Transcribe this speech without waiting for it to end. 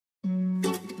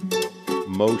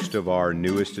Most of our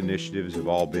newest initiatives have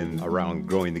all been around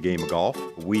growing the game of golf.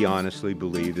 We honestly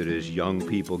believe that as young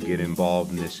people get involved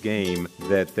in this game,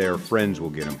 that their friends will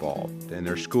get involved and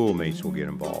their schoolmates will get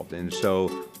involved. And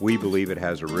so we believe it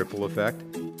has a ripple effect.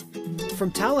 From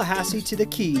Tallahassee to the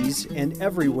Keys and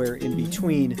everywhere in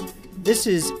between, this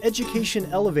is Education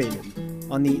Elevated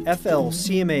on the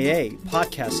FLCMAA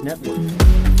Podcast Network.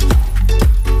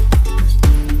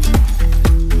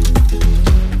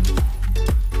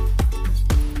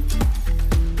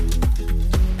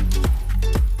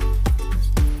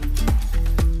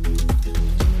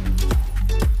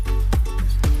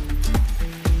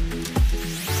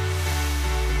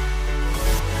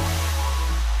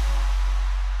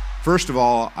 First of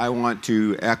all, I want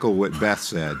to echo what Beth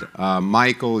said.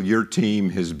 Michael, your team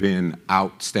has been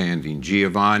outstanding.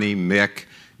 Giovanni, Mick,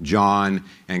 John,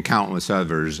 and countless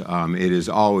others. It is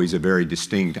always a very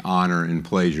distinct honor and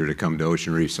pleasure to come to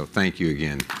Ocean Reef, so thank you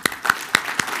again.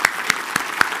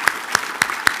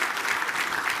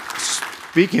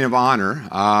 Speaking of honor,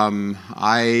 I'm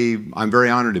very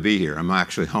honored to be here. I'm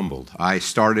actually humbled. I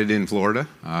started in Florida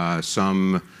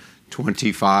some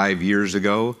 25 years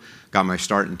ago. Got my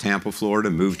start in Tampa, Florida,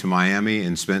 moved to Miami,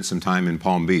 and spent some time in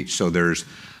Palm Beach. So there's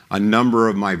a number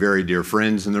of my very dear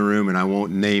friends in the room, and I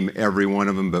won't name every one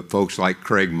of them, but folks like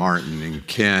Craig Martin and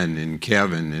Ken and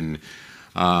Kevin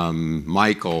and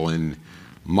Michael and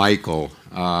Michael.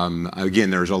 Again,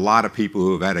 there's a lot of people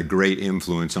who have had a great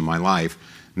influence on my life,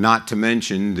 not to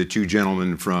mention the two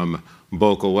gentlemen from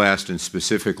Boca West, and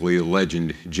specifically the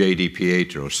legend J.D.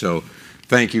 Pietro. So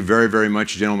thank you very, very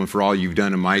much, gentlemen, for all you've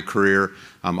done in my career.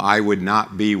 I would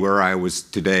not be where I was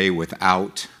today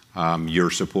without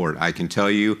your support. I can tell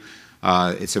you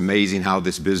it's amazing how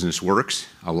this business works.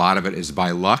 A lot of it is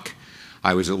by luck.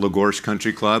 I was at Lagorce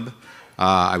Country Club.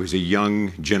 I was a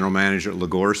young general manager at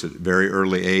Lagorce at a very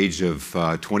early age of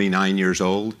 29 years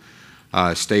old.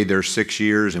 Stayed there 6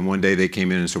 years, and one day they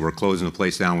came in and said, "We're closing the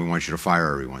place down. We want you to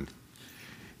fire everyone."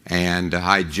 And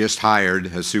I just hired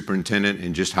a superintendent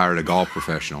and just hired a golf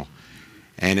professional.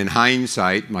 And in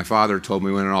hindsight, my father told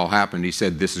me when it all happened, he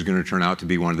said, "This is going to turn out to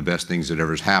be one of the best things that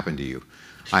ever has happened to you."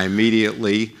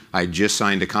 I just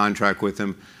signed a contract with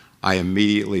him. I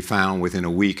immediately found within a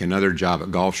week another job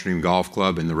at Gulfstream Golf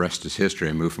Club, and the rest is history.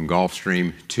 I moved from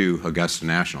Gulfstream to Augusta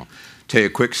National. Tell you a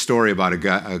quick story about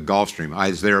Gulfstream. I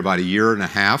was there about a year and a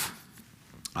half.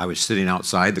 I was sitting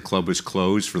outside. The club was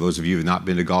closed. For those of you who have not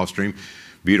been to Gulfstream,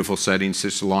 beautiful setting,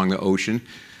 sits along the ocean.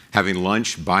 Having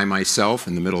lunch by myself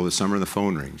in the middle of the summer, the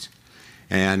phone rings.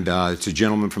 And it's a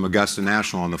gentleman from Augusta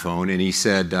National on the phone, and he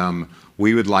said,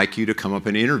 "We would like you to come up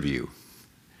and interview."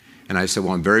 And I said,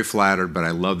 "Well, I'm very flattered, but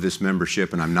I love this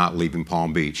membership, and I'm not leaving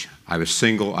Palm Beach." I was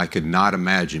single. I could not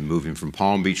imagine moving from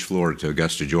Palm Beach, Florida to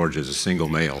Augusta, Georgia as a single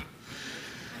male.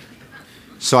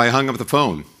 So I hung up the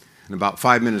phone. And about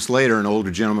 5 minutes later, an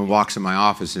older gentleman walks in my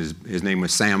office. His name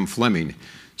was Sam Fleming.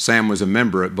 Sam was a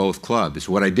member at both clubs.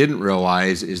 What I didn't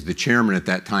realize is the chairman at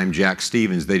that time, Jack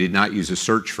Stevens, they did not use a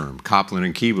search firm. Copland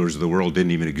and Keeblers of the world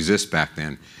didn't even exist back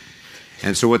then.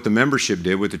 And so what the membership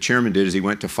did, what the chairman did, is he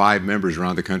went to 5 members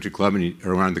around the country club and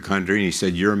around the country, and he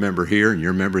said, "You're a member here, and you're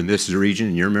a member in this region,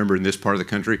 and you're a member in this part of the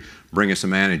country. Bring us a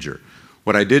manager."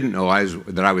 What I didn't know is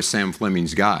that I was Sam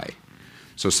Fleming's guy.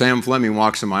 So Sam Fleming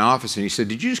walks in my office, and he said,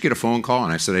 "Did you just get a phone call?"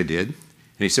 And I said, "I did."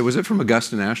 And he said, "Was it from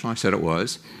Augusta National?" I said, "It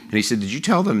was." And he said, "Did you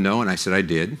tell them no?" And I said, "I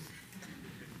did."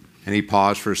 And he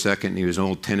paused for a second, and he was an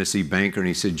old Tennessee banker, and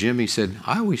he said, "Jim," he said,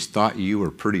 "I always thought you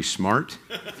were pretty smart."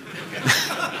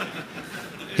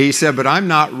 He said, "But I'm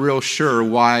not real sure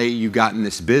why you got in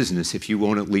this business if you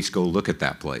won't at least go look at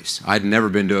that place." I'd never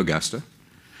been to Augusta.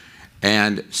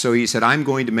 And so he said, "I'm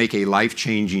going to make a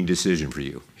life-changing decision for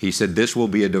you." He said, "This will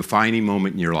be a defining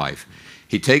moment in your life."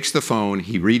 He takes the phone,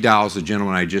 he redials the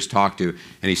gentleman I just talked to,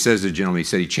 and he says to the gentleman, he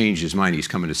said he changed his mind, he's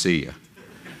coming to see you.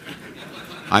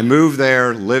 I moved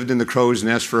there, lived in the Crow's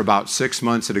Nest for about 6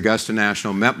 months at Augusta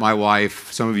National, met my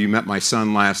wife. Some of you met my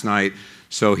son last night.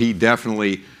 So he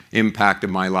definitely impacted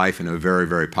my life in a very,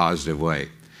 very positive way,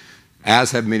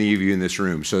 as have many of you in this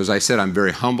room. So as I said, I'm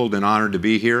very humbled and honored to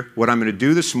be here. What I'm going to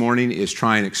do this morning is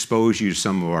try and expose you to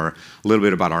a little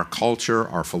bit about our culture,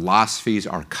 our philosophies,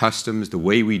 our customs, the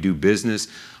way we do business.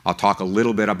 I'll talk a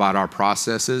little bit about our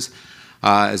processes.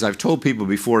 As I've told people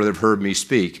before that have heard me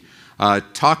speak,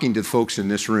 talking to the folks in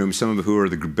this room, some of who are,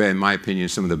 in my opinion,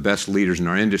 some of the best leaders in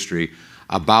our industry,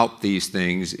 about these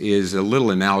things is a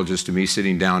little analogous to me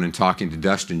sitting down and talking to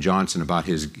Dustin Johnson about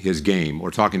his game,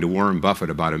 or talking to Warren Buffett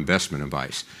about investment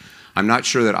advice. I'm not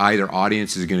sure that either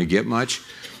audience is going to get much,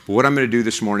 What I'm going to do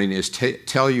this morning is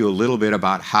tell you a little bit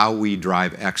about how we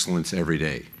drive excellence every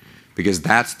day. because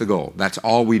that's the goal. That's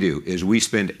all we do, is we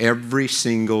spend every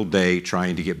single day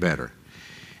trying to get better.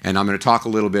 And I'm going to talk a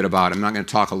little bit about, I'm not going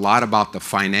to talk a lot about the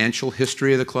financial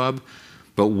history of the club,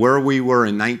 but where we were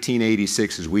in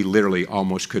 1986 is we literally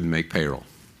almost couldn't make payroll.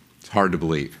 It's hard to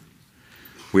believe.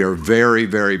 We are very,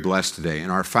 very blessed today.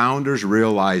 And our founders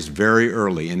realized very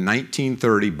early, in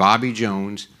 1930, Bobby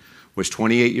Jones was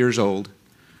 28 years old,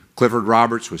 Clifford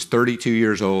Roberts was 32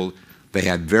 years old. They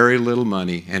had very little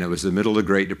money, and it was the middle of the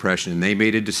Great Depression, and they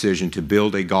made a decision to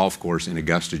build a golf course in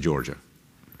Augusta, Georgia.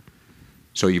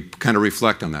 So you kind of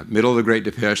reflect on that. Middle of the Great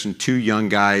Depression, two young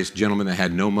guys, gentlemen that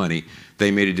had no money, they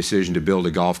made a decision to build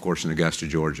a golf course in Augusta,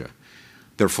 Georgia.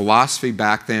 Their philosophy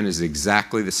back then is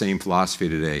exactly the same philosophy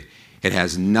today. It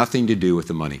has nothing to do with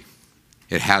the money.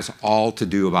 It has all to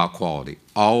do about quality.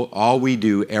 All we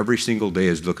do every single day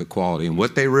is look at quality. And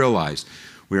what they realized,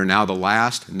 we are now the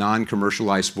last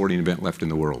non-commercialized sporting event left in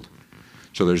the world.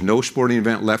 So there's no sporting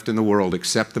event left in the world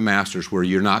except the Masters where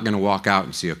you're not going to walk out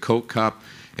and see a Coke cup,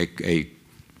 a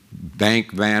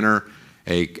bank banner,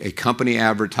 a company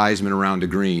advertisement around a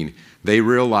green. They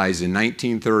realized in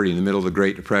 1930, in the middle of the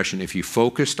Great Depression, if you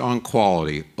focused on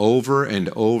quality over and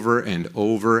over and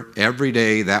over every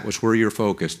day, that was where you're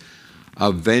focused,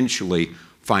 eventually,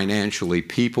 financially,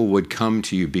 people would come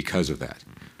to you because of that.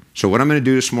 So what I'm going to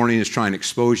do this morning is try and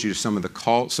expose you to some of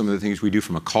the things we do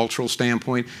from a cultural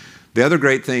standpoint. The other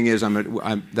great thing is,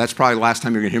 that's probably the last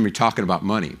time you're going to hear me talking about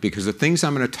money, because the things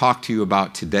I'm going to talk to you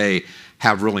about today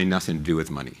have really nothing to do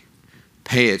with money.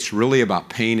 It's really about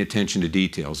paying attention to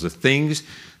details. The things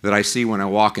that I see when I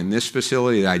walk in this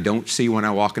facility that I don't see when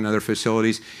I walk in other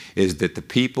facilities is that the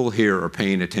people here are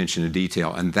paying attention to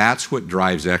detail, and that's what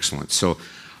drives excellence. So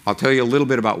I'll tell you a little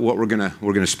bit about what we're going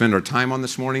to spend our time on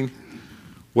this morning.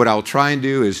 What I'll try and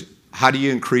do is, how do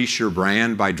you increase your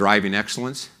brand by driving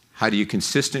excellence? How do you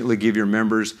consistently give your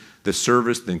members the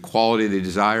service and quality they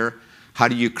desire? How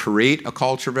do you create a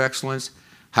culture of excellence?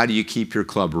 How do you keep your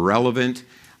club relevant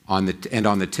on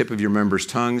the tip of your members'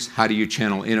 tongues? How do you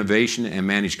channel innovation and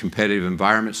manage competitive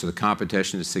environments so the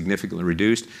competition is significantly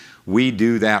reduced? We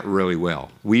do that really well.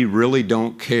 We really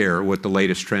don't care what the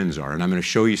latest trends are. And I'm going to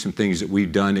show you some things that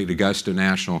we've done at Augusta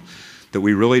National that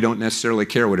we really don't necessarily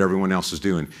care what everyone else is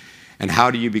doing. And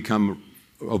how do you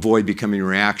avoid becoming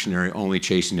reactionary, only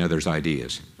chasing others'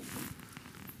 ideas?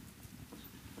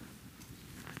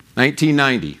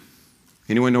 1990.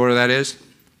 Anyone know where that is?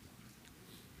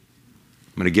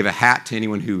 I'm going to give a hat to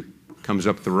anyone who comes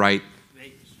up the right.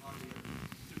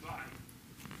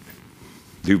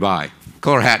 Dubai. What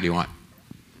color hat do you want?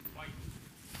 White.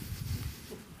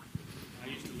 I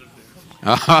used to live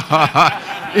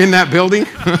there. In that building?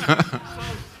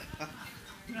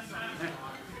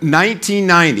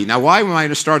 1990. Now, why am I going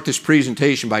to start this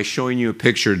presentation by showing you a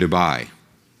picture of Dubai?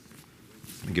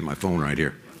 Let me get my phone right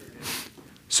here.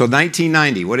 So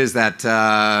 1990, what is that,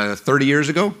 30 years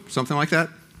ago? Something like that?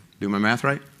 Do my math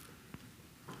right?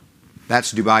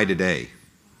 That's Dubai today.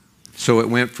 So it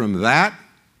went from that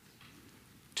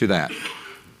to that.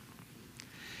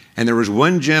 And there was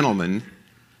one gentleman,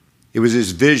 it was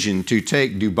his vision to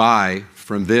take Dubai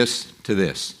from this to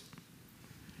this.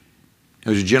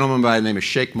 There was a gentleman by the name of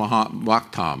Sheikh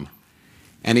Maktoum.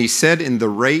 And he said, in the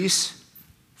race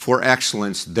for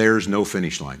excellence, there's no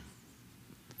finish line.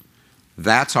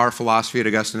 That's our philosophy at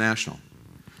Augusta National.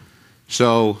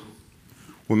 So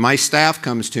when my staff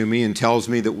comes to me and tells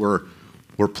me that we're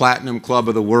Platinum Club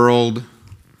of the World,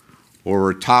 or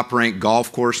we're top-ranked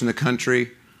golf course in the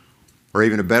country, or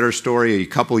even a better story,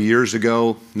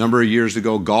 number of years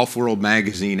ago, Golf World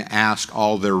magazine asked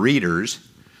all their readers,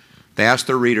 they asked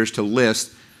their readers to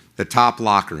list the top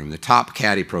locker room, the top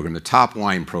caddy program, the top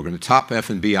wine program, the top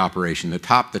F&B operation, the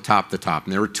top.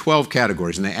 And there were 12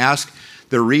 categories, and they asked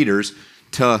their readers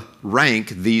to rank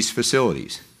these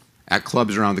facilities at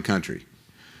clubs around the country.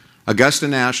 Augusta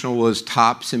National was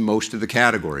tops in most of the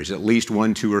categories, at least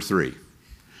 1, 2, or 3.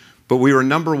 But we were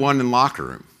number 1 in locker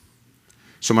room.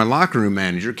 So my locker room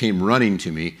manager came running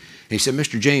to me, and he said,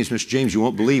 Mr. James, you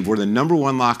won't believe we're the number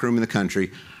 1 locker room in the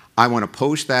country. I want to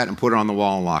post that and put it on the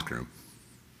wall in the locker room.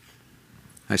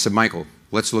 I said, Michael,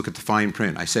 let's look at the fine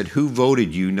print. I said, who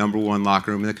voted you number 1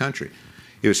 locker room in the country?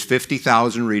 It was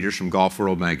 50,000 readers from Golf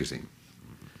World magazine.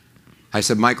 I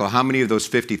said, Michael, how many of those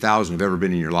 50,000 have ever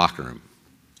been in your locker room?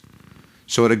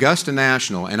 So at Augusta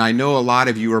National, and I know a lot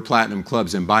of you are Platinum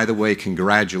Clubs, and by the way,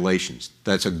 congratulations.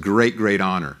 That's a great, great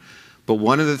honor. But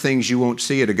one of the things you won't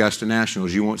see at Augusta National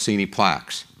is you won't see any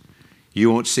plaques. You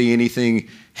won't see anything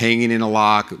hanging in a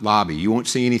lobby. You won't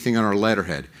see anything on our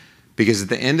letterhead. Because at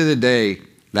the end of the day,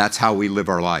 that's how we live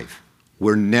our life.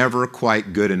 We're never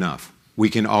quite good enough. We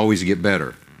can always get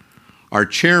better. Our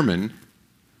chairman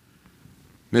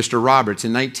Mr. Roberts,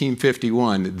 in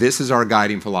 1951, this is our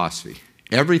guiding philosophy.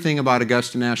 Everything about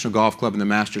Augusta National Golf Club and the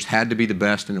Masters had to be the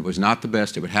best, and it was not the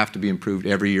best. It would have to be improved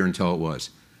every year until it was.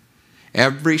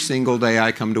 Every single day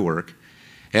I come to work,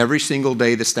 every single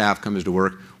day the staff comes to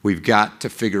work, we've got to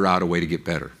figure out a way to get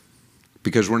better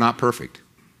because we're not perfect.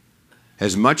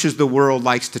 As much as the world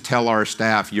likes to tell our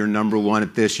staff, you're number one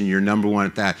at this and you're number one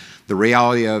at that, the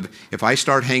reality of if I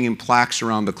start hanging plaques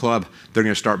around the club, they're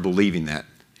going to start believing that.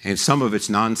 And some of it's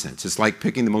nonsense. It's like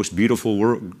picking the most beautiful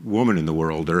woman in the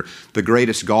world or the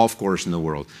greatest golf course in the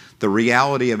world. The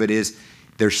reality of it is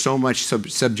there's so much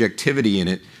subjectivity in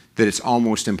it that it's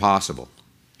almost impossible.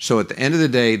 So at the end of the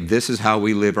day, this is how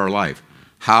we live our life.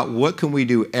 What can we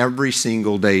do every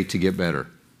single day to get better?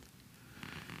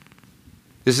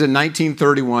 This is in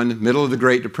 1931, middle of the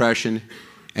Great Depression,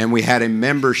 and we had a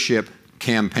membership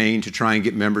campaign to try and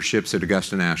get memberships at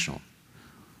Augusta National.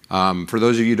 For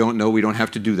those of you who don't know, we don't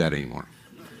have to do that anymore.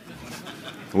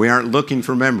 We aren't looking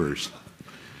for members.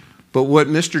 But what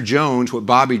Mr. Jones, what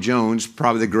Bobby Jones,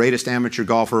 probably the greatest amateur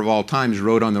golfer of all time,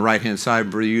 wrote on the right-hand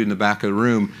side for you in the back of the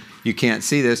room, you can't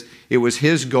see this, it was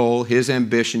his goal, his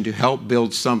ambition to help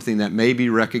build something that may be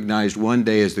recognized one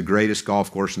day as the greatest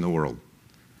golf course in the world.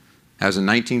 As in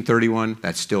 1931,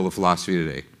 that's still the philosophy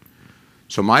today.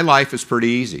 So my life is pretty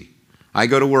easy. I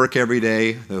go to work every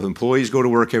day, the employees go to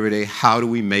work every day. How do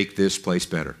we make this place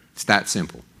better? It's that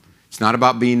simple. It's not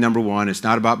about being number one. It's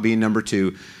not about being number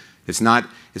two. It's not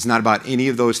about any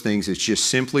of those things. It's just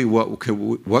simply what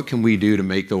can we do to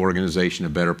make the organization a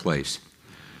better place.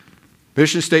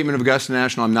 Mission statement of Augusta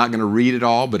National, I'm not going to read it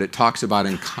all, but it talks about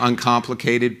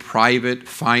uncomplicated, private,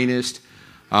 finest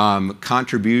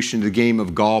contribution to the game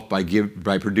of golf by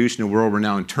producing a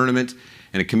world-renowned tournament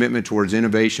and a commitment towards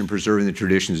innovation, preserving the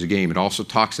traditions of the game. It also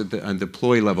talks at the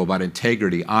employee level about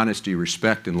integrity, honesty,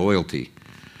 respect, and loyalty.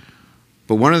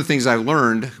 But one of the things I've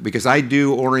learned, because I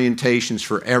do orientations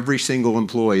for every single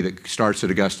employee that starts at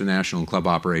Augusta National and club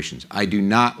operations, I do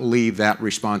not leave that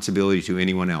responsibility to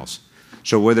anyone else.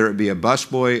 So whether it be a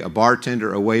busboy, a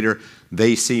bartender, a waiter,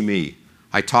 they see me.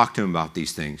 I talk to them about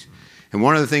these things. And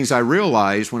one of the things I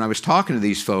realized when I was talking to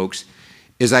these folks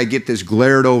is I get this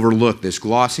glared over look, this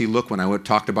glossy look when I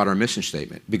talked about our mission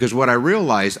statement. Because what I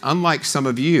realized, unlike some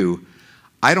of you,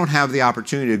 I don't have the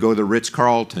opportunity to go to the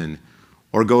Ritz-Carlton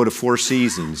or go to Four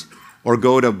Seasons or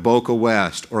go to Boca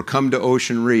West or come to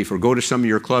Ocean Reef or go to some of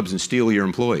your clubs and steal your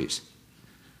employees.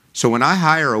 So when I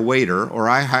hire a waiter or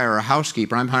I hire a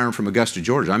housekeeper, I'm hiring from Augusta,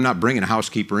 Georgia. I'm not bringing a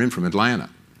housekeeper in from Atlanta.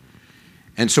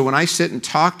 And so when I sit and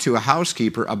talk to a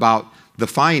housekeeper about the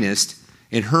finest,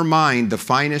 in her mind, the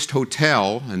finest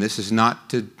hotel, and this is not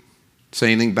to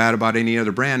say anything bad about any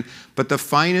other brand, but the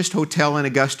finest hotel in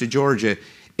Augusta, Georgia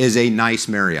is a nice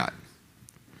Marriott.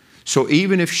 So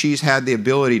even if she's had the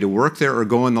ability to work there or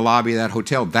go in the lobby of that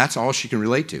hotel, that's all she can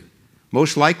relate to.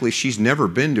 Most likely, she's never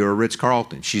been to a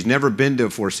Ritz-Carlton. She's never been to a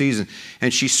Four Seasons,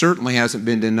 and she certainly hasn't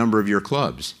been to a number of your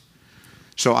clubs.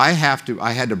 So I had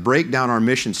to break down our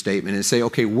mission statement and say,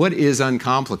 okay, what is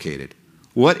uncomplicated?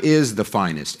 What is the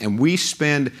finest? And we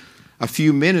spend a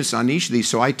few minutes on each of these,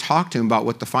 so I talk to them about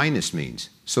what the finest means.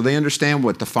 So they understand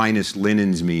what the finest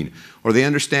linens mean, or they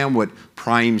understand what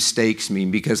prime steaks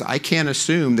mean, because I can't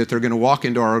assume that they're going to walk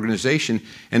into our organization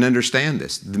and understand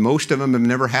this. Most of them have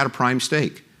never had a prime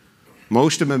steak.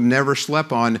 Most of them have never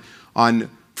slept on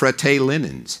frette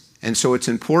linens. And so it's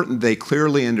important they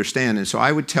clearly understand. And so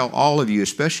I would tell all of you,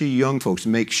 especially young folks,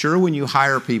 make sure when you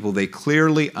hire people, they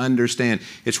clearly understand.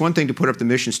 It's one thing to put up the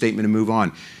mission statement and move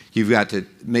on. You've got to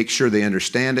make sure they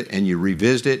understand it, and you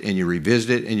revisit it, and you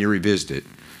revisit it, and you revisit it.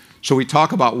 So we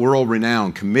talk about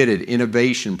world-renowned, committed,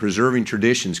 innovation, preserving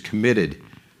traditions, committed.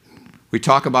 We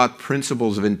talk about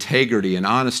principles of integrity and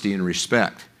honesty and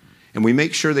respect. And we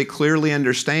make sure they clearly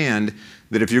understand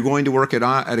that if you're going to work at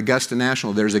Augusta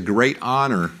National, there's a great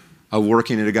honor of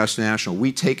working at Augusta National.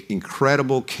 We take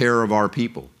incredible care of our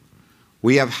people.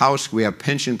 We have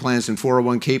pension plans and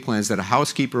 401k plans that a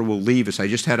housekeeper will leave us. I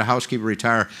just had a housekeeper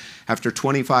retire after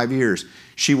 25 years.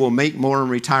 She will make more in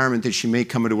retirement than she may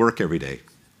coming to work every day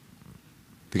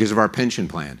because of our pension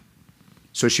plan.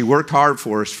 So she worked hard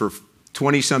for us for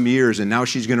 20-some years, and now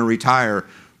she's going to retire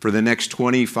for the next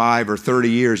 25 or 30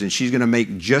 years, and she's going to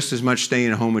make just as much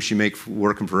staying at home as she makes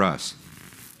working for us.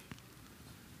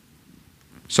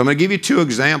 So I'm going to give you two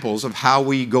examples of how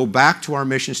we go back to our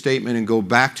mission statement and go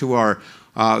back to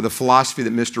the philosophy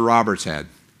that Mr. Roberts had.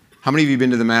 How many of you have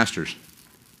been to the Masters?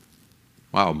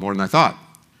 Wow, more than I thought.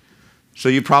 So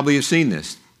you probably have seen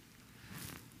this.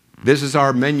 This is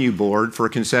our menu board for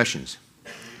concessions.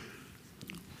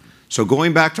 So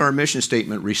going back to our mission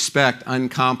statement, respect,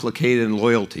 uncomplicated, and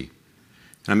loyalty.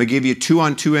 I'm going to give you two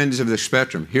on two ends of the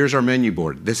spectrum. Here's our menu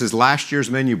board. This is last year's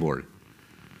menu board.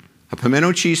 A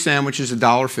pimento cheese sandwich is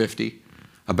 $1.50.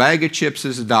 A bag of chips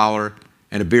is $1,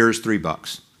 and a beer is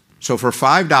 $3. So for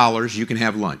 $5, you can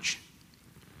have lunch.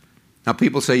 Now,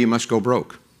 people say you must go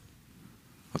broke.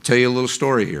 I'll tell you a little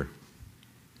story here.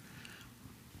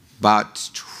 About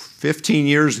 15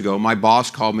 years ago, my boss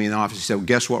called me in the office. He said, well,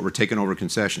 guess what? We're taking over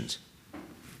concessions.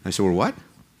 I said, well, what?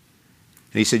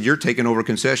 And he said, you're taking over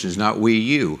concessions, not we,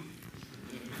 you.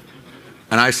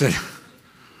 And I said,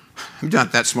 I'm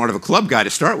not that smart of a club guy to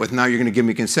start with. Now you're going to give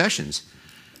me concessions.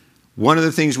 One of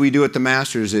the things we do at the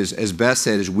Masters is, as Beth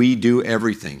said, is we do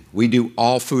everything. We do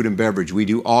all food and beverage. We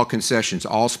do all concessions,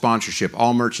 all sponsorship,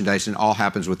 all merchandise, and all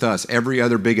happens with us. Every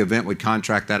other big event would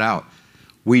contract that out.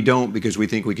 We don't, because we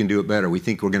think we can do it better. We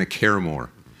think we're going to care more.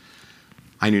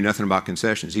 I knew nothing about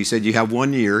concessions. He said, you have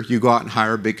 1 year, you go out and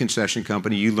hire a big concession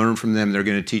company, you learn from them, they're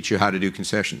going to teach you how to do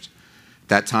concessions.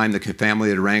 That time, the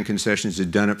family that ran concessions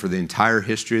had done it for the entire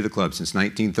history of the club, since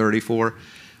 1934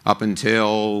 up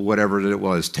until whatever it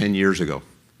was, 10 years ago.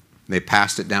 They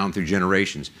passed it down through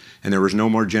generations, and there was no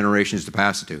more generations to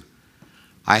pass it to.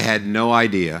 I had no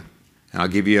idea, and I'll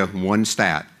give you one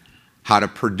stat, how to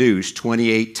produce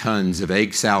 28 tons of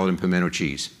egg salad and pimento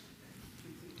cheese.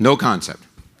 No concept.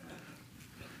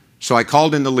 So I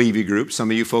called in the Levy Group.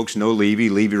 Some of you folks know Levy.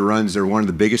 Levy runs, they're one of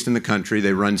the biggest in the country.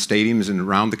 They run stadiums and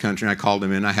around the country. And I called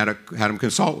them in. I had them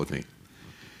consult with me.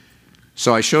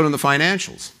 So I showed them the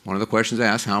financials. One of the questions I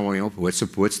asked, what do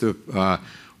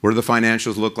the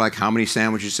financials look like? How many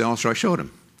sandwiches you sell? So I showed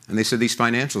them. And they said, these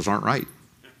financials aren't right.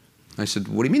 I said,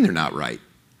 what do you mean they're not right?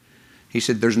 He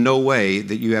said, there's no way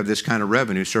that you have this kind of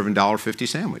revenue serving $1.50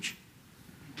 sandwich.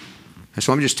 And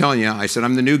so I'm just telling you, I said,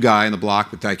 I'm the new guy on the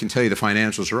block, but I can tell you the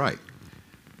financials are right.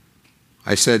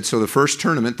 I said, so the first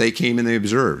tournament, they came and they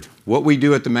observed. What we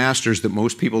do at the Masters that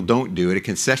most people don't do at a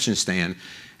concession stand,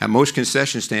 at most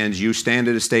concession stands, you stand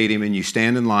at a stadium and you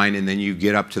stand in line and then you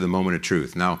get up to the moment of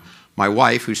truth. Now, my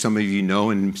wife, who some of you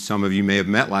know and some of you may have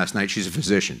met last night, she's a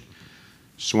physician.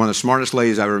 She's one of the smartest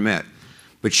ladies I've ever met.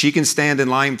 But she can stand in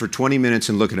line for 20 minutes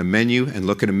and look at a menu and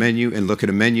look at a menu and look at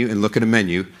a menu and look at a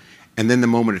menu, and then the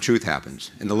moment of truth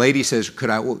happens. And the lady says, could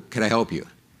I help you?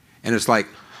 And it's like,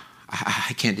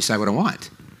 I can't decide what I want.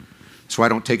 So I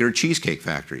don't take her to Cheesecake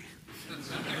Factory.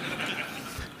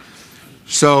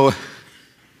 So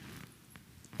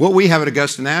what we have at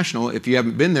Augusta National, if you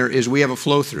haven't been there, is we have a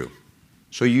flow-through.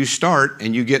 So you start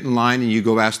and you get in line and you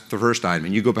go past the first item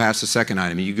and you go past the second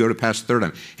item and you go past the third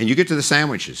item and you get to the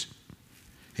sandwiches.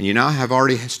 And you now have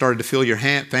already started to fill your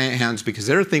hands, because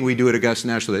the other thing we do at Augusta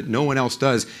National that no one else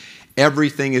does,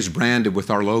 everything is branded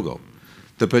with our logo.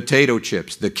 The potato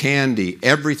chips, the candy,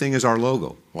 everything is our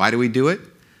logo. Why do we do it?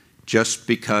 Just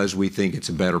because we think it's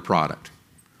a better product.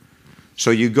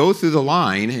 So you go through the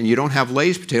line and you don't have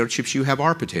Lay's potato chips, you have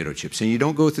our potato chips. And you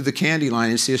don't go through the candy line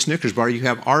and see a Snickers bar, you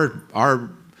have our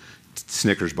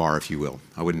Snickers bar, if you will.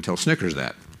 I wouldn't tell Snickers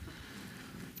that.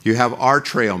 You have our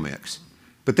trail mix.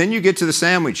 But then you get to the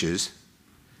sandwiches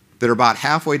that are about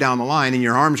halfway down the line and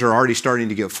your arms are already starting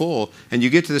to get full, and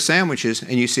you get to the sandwiches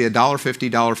and you see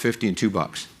 $1.50, $1.50, and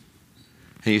 $2.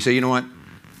 And you say, you know what?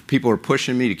 People are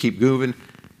pushing me to keep moving,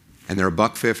 and they're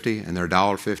 $1.50 and they're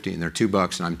 $1.50 and they're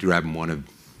 $2, and I'm grabbing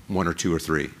one or two or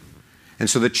three. And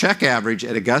so the check average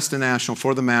at Augusta National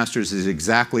for the Masters is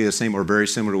exactly the same or very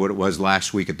similar to what it was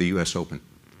last week at the US Open,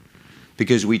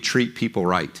 because we treat people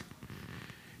right.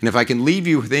 And if I can leave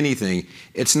you with anything,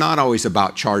 it's not always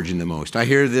about charging the most. I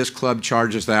hear this club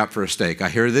charges that for a steak. I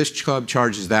hear this club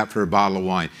charges that for a bottle of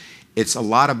wine. It's a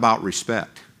lot about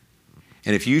respect.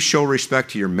 And if you show respect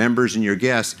to your members and your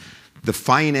guests, the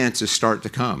finances start to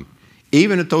come.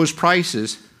 Even at those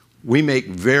prices, we make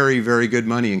very, very good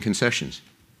money in concessions.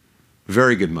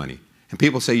 Very good money. And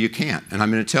people say you can't. And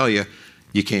I'm going to tell you,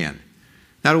 you can.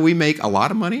 Now, do we make a lot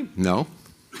of money? No.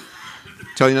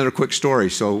 Tell you another quick story.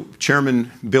 So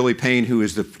Chairman Billy Payne, who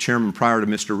was the chairman prior to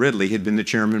Mr. Ridley, had been the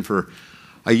chairman for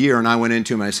a year, and I went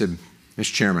into him and I said,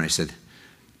 Mr. Chairman, I said,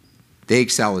 the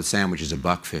egg salad sandwich is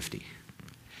 $1.50.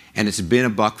 And it's been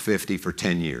 $1.50 for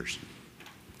 10 years.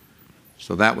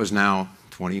 So that was now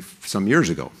 20-some years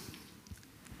ago.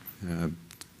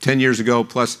 10 years ago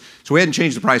plus, so we hadn't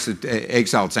changed the price of the egg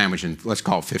salad sandwich in, let's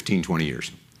call it 15, 20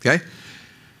 years, okay?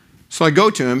 So I go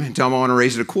to him and tell him I want to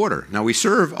raise it $0.25. Now we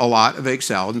serve a lot of egg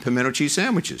salad and pimento cheese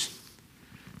sandwiches.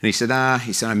 And he said,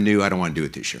 I'm new, I don't want to do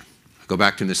it this year. I go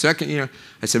back to him the second year.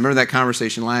 I said, remember that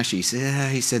conversation last year?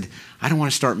 He said, I don't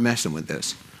want to start messing with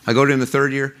this. I go to him the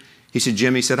third year. He said,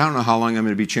 Jim, he said, I don't know how long I'm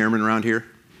going to be chairman around here.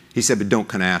 He said, but don't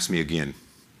kind of ask me again.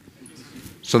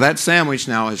 So that sandwich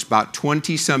now is about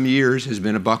 20-some years has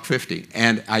been $1.50.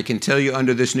 And I can tell you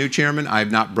under this new chairman, I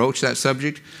have not broached that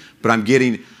subject, but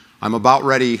I'm about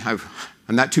ready. I'm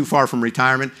not too far from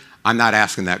retirement. I'm not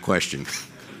asking that question.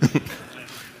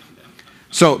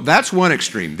 So that's one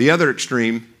extreme. The other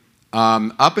extreme,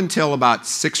 up until about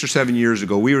 6 or 7 years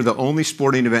ago, we were the only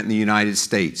sporting event in the United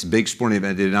States, big sporting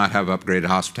event that did not have upgraded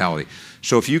hospitality.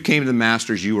 So if you came to the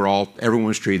Masters, everyone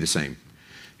was treated the same.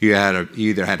 You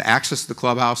either had access to the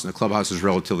clubhouse, and the clubhouse is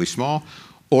relatively small,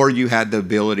 or you had the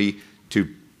ability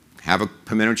to have a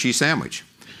pimento cheese sandwich.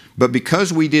 But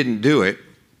because we didn't do it,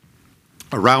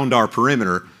 around our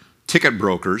perimeter, ticket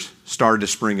brokers started to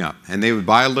spring up. And they would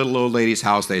buy a little old lady's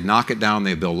house, they'd knock it down,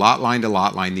 they'd build lot line to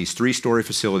lot line, these 3-story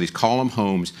facilities, call them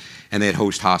homes, and they'd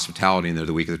host hospitality in there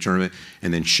the week of the tournament,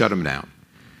 and then shut them down.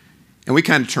 And we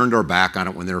kind of turned our back on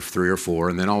it when there were 3 or 4,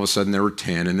 and then all of a sudden there were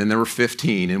 10, and then there were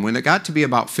 15. And when it got to be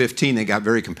about 15, they got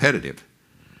very competitive.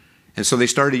 And so they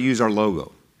started to use our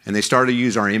logo, and they started to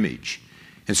use our image.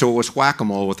 And so it was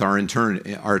whack-a-mole with our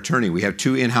attorney. We have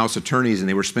 2 in-house attorneys, and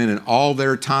they were spending all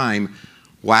their time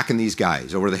whacking these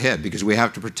guys over the head because we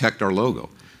have to protect our logo.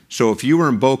 So if you were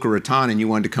in Boca Raton and you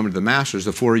wanted to come to the Masters,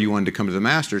 the 4 of you wanted to come to the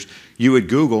Masters, you would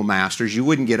Google Masters. You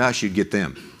wouldn't get us, you'd get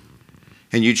them.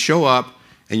 And you'd show up,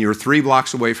 and you were 3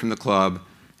 blocks away from the club,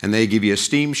 and they give you a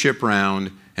steamship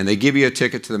round, and they give you a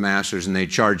ticket to the Masters, and they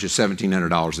charge you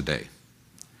 $1,700 a day.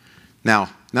 Now,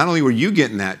 not only were you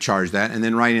getting charged that, and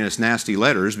then writing us nasty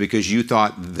letters because you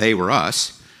thought they were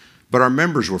us, but our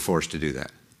members were forced to do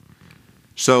that.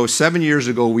 So 7 years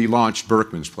ago, we launched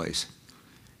Berkman's Place.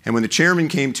 And when the chairman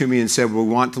came to me and said, well,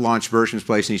 we want to launch Berkman's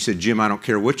Place, and he said, Jim, I don't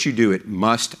care what you do, it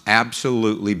must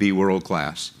absolutely be world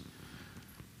class.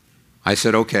 I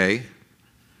said, okay.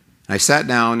 I sat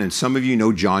down, and some of you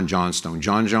know John Johnstone.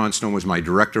 John Johnstone was my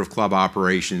director of club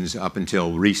operations up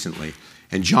until recently,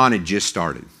 and John had just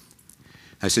started.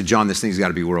 I said, John, this thing's got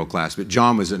to be world class. But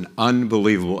John was an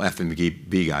unbelievable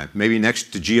F&B guy, maybe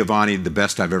next to Giovanni, the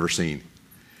best I've ever seen.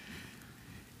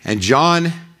 And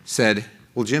John said,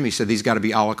 well, Jim, he said, these got to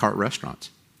be a la carte restaurants.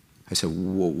 I said,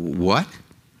 what?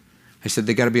 I said,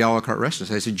 they got to be a la carte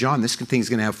restaurants. I said, John, this thing's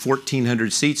going to have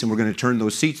 1,400 seats, and we're going to turn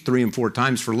those seats 3 and 4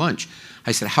 times for lunch.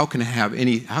 I said, how can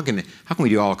we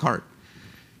do a la carte?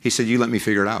 He said, you let me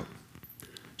figure it out.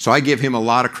 So I give him a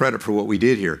lot of credit for what we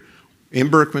did here. In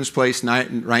Berkman's Place,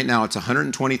 right now, it's a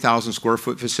 120,000 square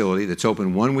foot facility that's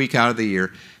open 1 week out of the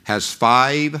year, has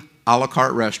 5 a la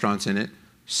carte restaurants in it,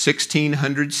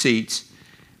 1,600 seats,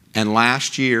 and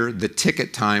last year, the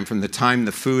ticket time from the time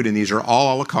the food, and these are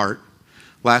all a la carte,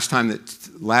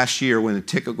 last year when the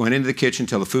ticket went into the kitchen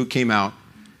until the food came out,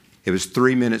 it was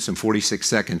 3 minutes and 46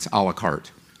 seconds a la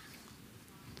carte.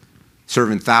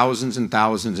 Serving thousands and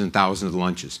thousands and thousands of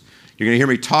lunches. You're going to hear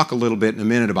me talk a little bit in a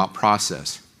minute about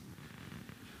process.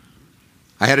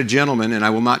 I had a gentleman, and I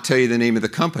will not tell you the name of the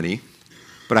company,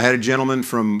 but I had a gentleman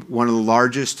from one of the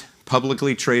largest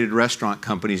publicly traded restaurant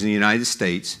companies in the United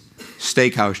States,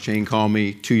 steakhouse chain, call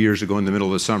me 2 years ago in the middle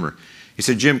of the summer. He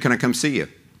said, Jim, can I come see you?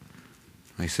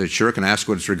 I said, sure, can I ask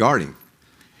what it's regarding?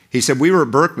 He said, we were at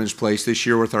Berkman's Place this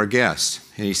year with our guests.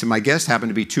 And he said, my guests happened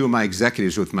to be 2 of my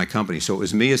executives with my company. So it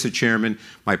was me as the chairman,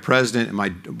 my president,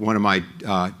 and one of my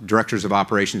directors of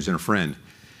operations and a friend.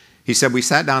 He said, we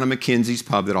sat down at McKinsey's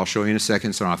pub that I'll show you in a second.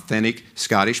 It's an authentic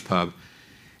Scottish pub.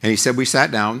 And he said, we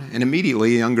sat down, and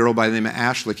immediately a young girl by the name of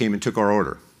Ashley came and took our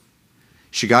order.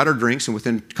 She got her drinks, and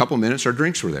within a couple minutes, our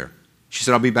drinks were there. She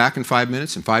said, I'll be back in 5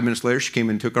 minutes. And 5 minutes later, she came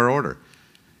and took our order.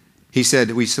 He said,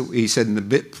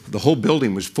 the whole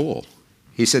building was full.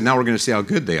 He said, now we're going to see how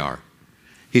good they are.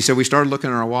 He said, we started looking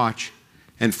at our watch,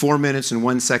 and 4 minutes and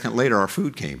 1 second later, our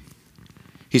food came.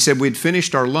 He said, we'd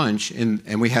finished our lunch, and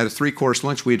we had a 3-course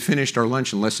lunch. We had finished our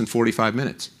lunch in less than 45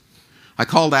 minutes. I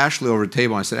called Ashley over the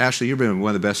table, and I said, Ashley, you've been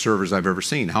one of the best servers I've ever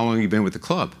seen. How long have you been with the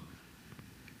club?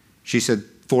 She said,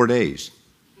 4 days.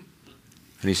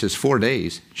 And he says, 4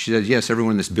 days? She said, yes,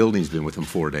 everyone in this building's been with him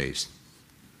 4 days.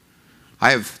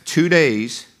 I have 2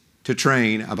 days to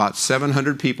train about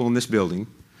 700 people in this building.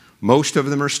 Most of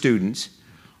them are students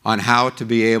on how to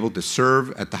be able to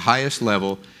serve at the highest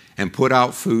level and put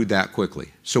out food that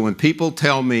quickly. So when people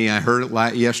tell me, I heard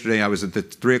it yesterday, I was at the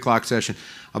 3 o'clock session,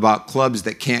 about clubs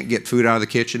that can't get food out of the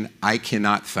kitchen, I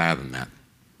cannot fathom that.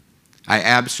 I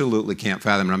absolutely can't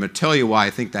fathom it. I'm going to tell you why I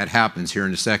think that happens here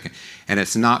in a second. And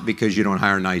it's not because you don't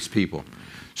hire nice people.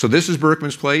 So this is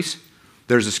Berkman's Place.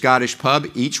 There's a Scottish pub.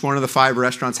 Each one of the 5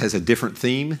 restaurants has a different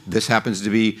theme. This happens to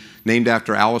be named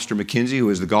after Alistair McKinsey, who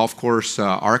is the golf course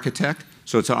architect.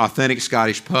 So it's an authentic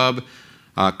Scottish pub.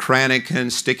 Crannican,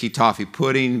 sticky toffee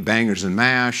pudding, bangers and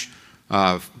mash,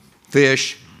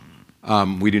 fish.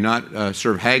 We do not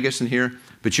serve haggis in here.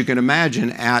 But you can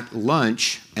imagine at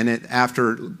lunch and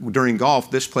during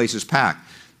golf, this place is packed.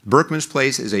 Berkman's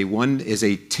Place is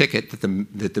a ticket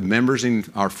that the members and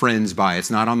our friends buy.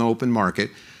 It's not on the open market.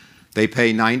 They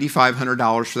pay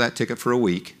 $9,500 for that ticket for a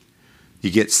week. You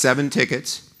get 7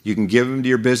 tickets. You can give them to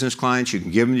your business clients. You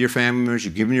can give them to your family members.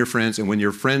 You can give them to your friends. And when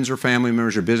your friends or family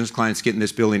members or business clients get in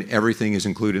this building, everything is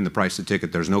included in the price of the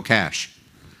ticket. There's no cash.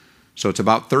 So it's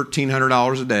about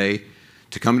 $1,300 a day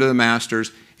to come to the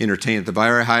Masters, entertain at the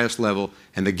very highest level,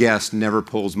 and the guest never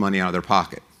pulls money out of their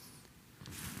pocket.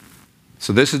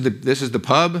 So this is the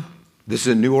pub. This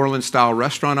is a New Orleans-style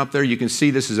restaurant up there. You can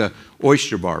see this is an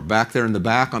oyster bar. Back there in the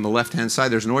back on the left-hand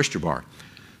side, there's an oyster bar.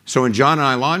 So when John and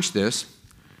I launched this,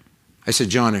 I said,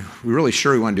 John, we're really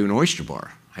sure we want to do an oyster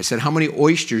bar. I said, how many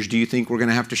oysters do you think we're going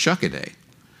to have to shuck a day?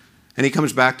 And he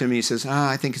comes back to me, he says,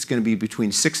 I think it's going to be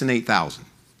between 6,000 and 8,000.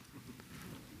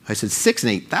 I said, 6,000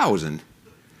 and 8,000?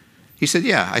 He said,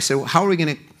 yeah. I said, well, how are we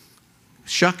going to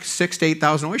shuck 6,000 to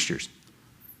 8,000 oysters?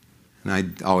 And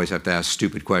I always have to ask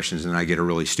stupid questions, and I get a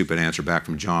really stupid answer back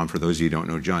from John, for those of you who don't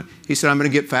know John. He said, I'm going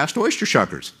to get fast oyster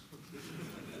shuckers.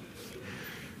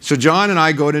 So John and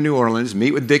I go to New Orleans,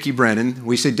 meet with Dickie Brennan.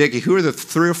 We say, Dickie, who are the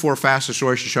 3 or 4 fastest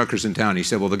oyster shuckers in town? He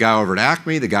said, well, the guy over at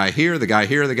Acme, the guy here, the guy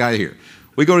here, the guy here.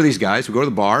 We go to these guys. We go to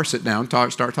the bar, sit down,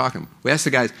 start talking. We ask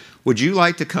the guys, would you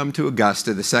like to come to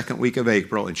Augusta the 2nd week of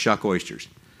April and shuck oysters?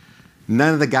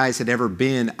 None of the guys had ever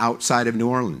been outside of New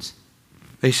Orleans.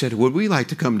 They said, would we like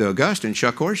to come to Augusta and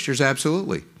shuck oysters?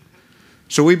 Absolutely.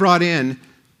 So we brought in,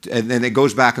 and then it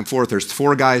goes back and forth. There's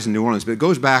 4 guys in New Orleans, but it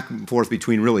goes back and forth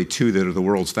between really 2 that are the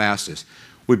world's fastest.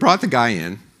 We brought these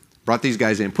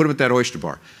guys in, put them at that oyster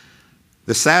bar.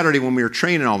 The Saturday when we were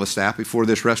training all the staff before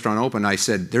this restaurant opened, I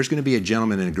said, there's going to be a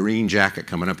gentleman in a green jacket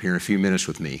coming up here in a few minutes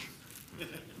with me.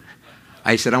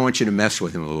 I said, I want you to mess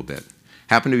with him a little bit.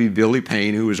 Happened to be Billy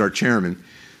Payne, who was our chairman.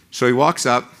 So he walks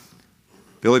up.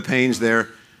 Billy Payne's there.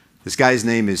 This guy's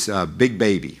name is Big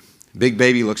Baby. Big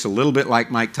Baby looks a little bit like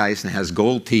Mike Tyson, has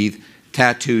gold teeth,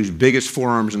 tattoos, biggest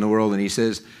forearms in the world, and he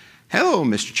says, hello,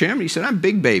 Mr. Chairman. He said, I'm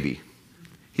Big Baby.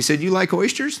 He said, you like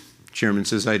oysters? Chairman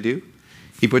says, I do.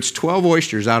 He puts 12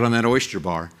 oysters out on that oyster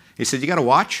bar. He said, you got a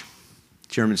watch?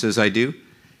 Chairman says, I do.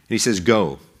 And he says,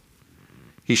 go.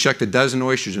 He shucked a dozen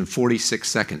oysters in 46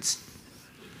 seconds.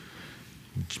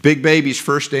 Big Baby's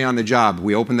first day on the job,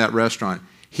 we opened that restaurant.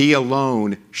 He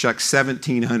alone shucked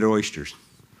 1,700 oysters.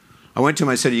 I went to him,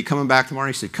 I said, are you coming back tomorrow?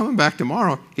 He said, coming back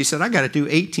tomorrow? He said, I got to do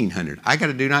 1,800. I got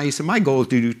to do now. He said, my goal is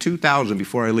to do 2,000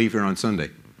 before I leave here on Sunday.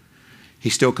 He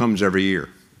still comes every year.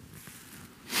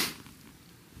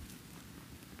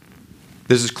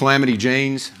 This is Calamity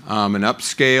Jane's, an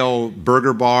upscale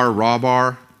burger bar, raw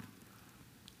bar,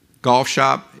 golf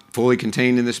shop, fully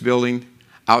contained in this building.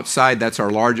 Outside, that's our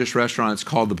largest restaurant. It's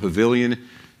called the Pavilion.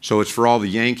 So it's for all the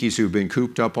Yankees who've been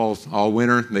cooped up all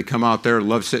winter. They come out there,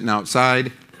 love sitting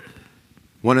outside.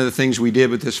 One of the things we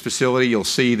did with this facility, you'll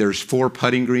see there's 4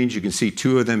 putting greens. You can see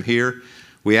 2 of them here.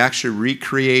 We actually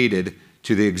recreated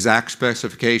to the exact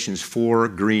specifications 4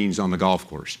 greens on the golf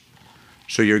course.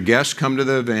 So your guests come to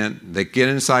the event, they get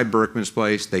inside Berkman's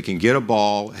Place, they can get a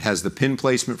ball, it has the pin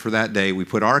placement for that day. We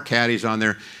put our caddies on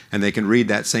there, and they can read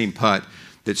that same putt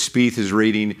that Spieth is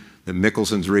reading, that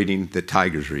Mickelson's reading, that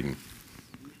Tiger's reading.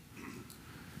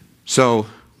 So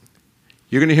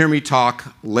you're going to hear me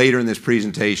talk later in this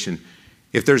presentation.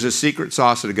 If there's a secret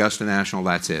sauce at Augusta National,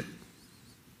 that's it.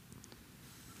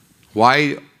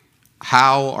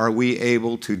 How are we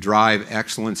able to drive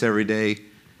excellence every day?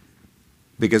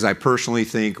 Because I personally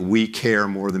think we care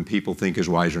more than people think is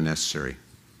wise or necessary.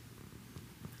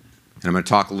 And I'm going to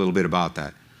talk a little bit about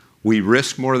that. We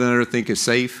risk more than others think is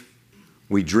safe.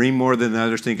 We dream more than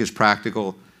others think is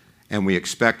practical. And we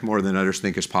expect more than others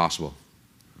think is possible.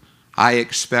 I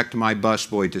expect my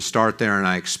busboy to start there, and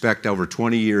I expect over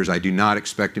 20 years, I do not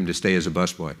expect him to stay as a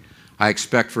busboy. I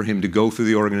expect for him to go through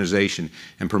the organization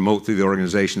and promote through the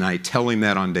organization. I tell him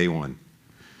that on day 1.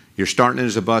 You're starting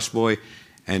as a busboy,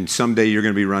 and someday you're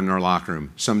going to be running our locker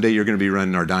room. Someday you're going to be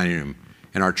running our dining room.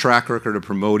 And our track record of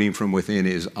promoting from within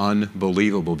is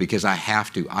unbelievable because I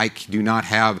have to. I do not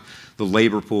have the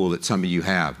labor pool that some of you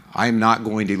have. I'm not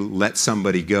going to let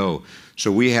somebody go.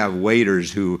 So we have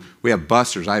waiters we have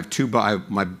bussers. I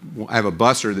have a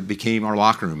busser that became our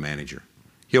locker room manager.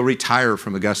 He'll retire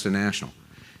from Augusta National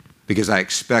because I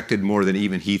expected more than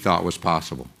even he thought was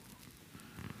possible.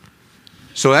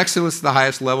 So excellence at the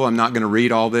highest level, I'm not going to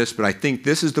read all this, but I think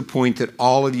this is the point that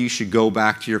all of you should go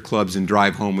back to your clubs and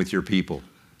drive home with your people.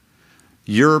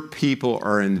 Your people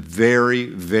are in very,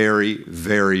 very,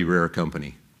 very rare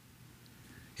company.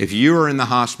 If you are in the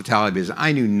hospitality business,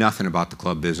 I knew nothing about the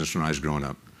club business when I was growing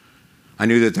up. I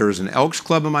knew that there was an Elks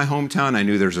Club in my hometown. I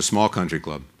knew there was a small country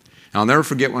club. And I'll never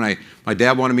forget when my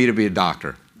dad wanted me to be a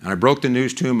doctor. And I broke the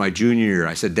news to him my junior year.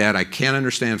 I said, Dad, I can't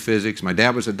understand physics. My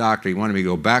dad was a doctor. He wanted me to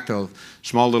go back to a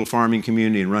small little farming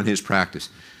community and run his practice.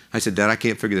 I said, Dad, I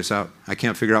can't figure this out. I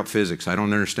can't figure out physics. I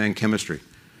don't understand chemistry.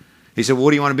 He said, well,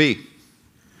 what do you want to be?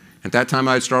 At that time,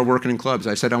 I had started working in clubs.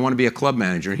 I said, I want to be a club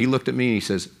manager. And he looked at me and he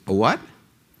says, a what?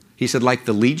 He said, like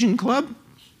the Legion Club?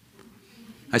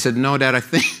 I said, no, Dad, I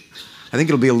think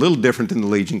it'll be a little different than the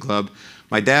Legion Club.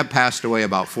 My dad passed away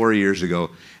about 4 years ago,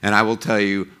 and I will tell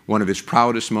you one of his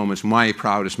proudest moments, my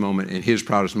proudest moment, and his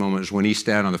proudest moment is when he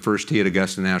sat on the first tee at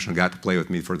Augusta National and got to play with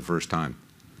me for the first time.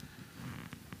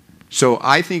 So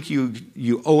I think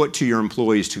you owe it to your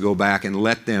employees to go back and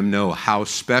let them know how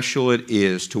special it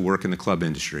is to work in the club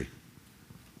industry.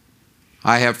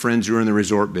 I have friends who are in the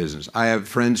resort business. I have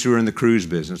friends who are in the cruise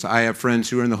business. I have friends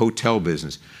who are in the hotel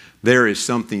business. There is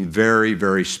something very,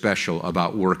 very special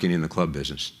about working in the club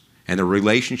business. And the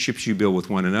relationships you build with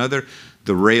one another,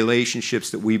 the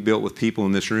relationships that we built with people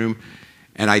in this room,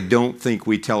 and I don't think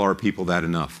we tell our people that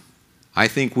enough. I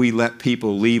think we let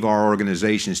people leave our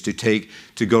organizations to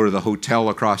go to the hotel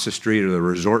across the street or the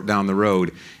resort down the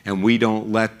road, and we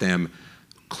don't let them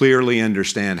clearly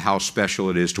understand how special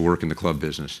it is to work in the club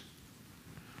business.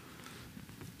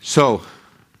 So,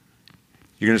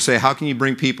 you're going to say, how can you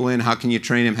bring people in? How can you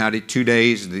train them? 2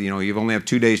 days? You only have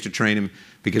 2 days to train them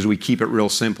because we keep it real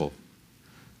simple.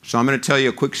 So I'm going to tell you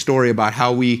a quick story about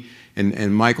how we,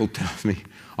 and Michael tells me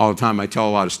all the time, I tell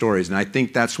a lot of stories, and I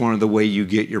think that's one of the way you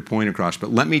get your point across.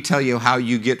 But let me tell you how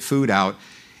you get food out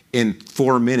in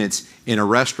 4 minutes in a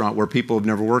restaurant where people have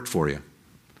never worked for you.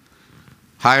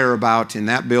 In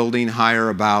that building, hire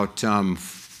about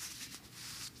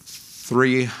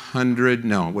 300,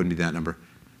 no, it wouldn't be that number.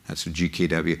 That's a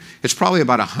GKW. It's probably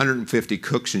about 150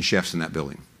 cooks and chefs in that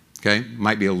building. Okay?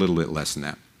 Might be a little bit less than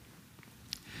that.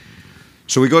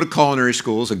 So we go to culinary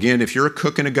schools. Again, if you're a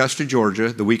cook in Augusta,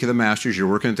 Georgia, the week of the Masters, you're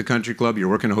working at the country club, you're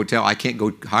working in a hotel, I can't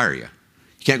go hire you.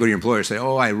 You can't go to your employer and say,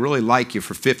 oh, I really like you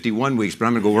for 51 weeks, but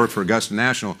I'm going to go work for Augusta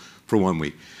National for 1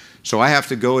 week. So I have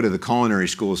to go to the culinary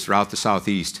schools throughout the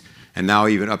Southeast and now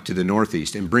even up to the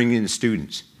Northeast and bring in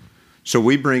students. So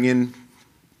we bring in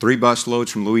 3 bus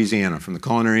loads from Louisiana, from the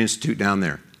Culinary Institute down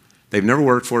there. They've never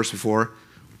worked for us before.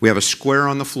 We have a square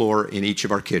on the floor in each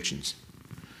of our kitchens.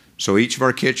 So each of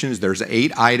our kitchens, there's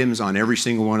 8 items on every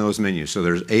single one of those menus. So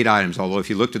there's 8 items, although if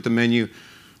you looked at the menu,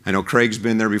 I know Craig's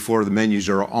been there before, the menus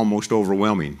are almost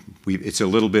overwhelming. It's a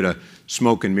little bit of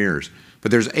smoke and mirrors. But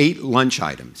there's 8 lunch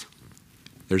items.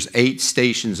 There's 8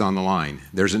 stations on the line.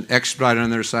 There's an expediter on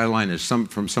the other side of the line. There's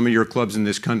from some of your clubs in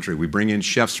this country. We bring in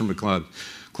chefs from the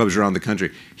clubs around the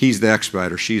country. He's the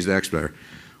expediter, she's the expediter.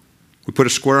 We put a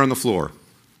square on the floor.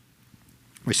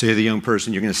 We say to the young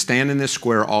person, you're going to stand in this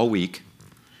square all week,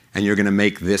 and you're going to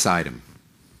make this item.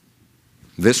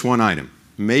 This one item,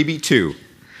 maybe 2.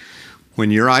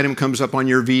 When your item comes up on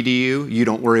your VDU, you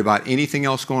don't worry about anything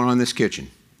else going on in this kitchen.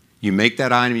 You make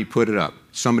that item, you put it up.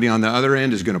 Somebody on the other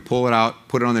end is going to pull it out,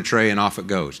 put it on the tray, and off it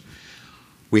goes.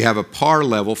 We have a par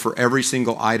level for every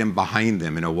single item behind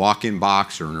them in a walk-in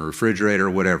box or in a refrigerator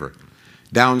or whatever.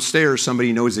 Downstairs,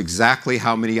 somebody knows exactly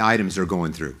how many items they're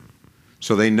going through.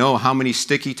 So they know how many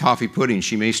sticky toffee puddings.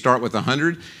 She may start with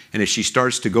 100, and if she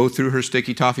starts to go through her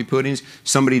sticky toffee puddings,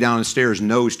 somebody downstairs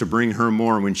knows to bring her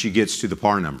more when she gets to the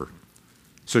par number.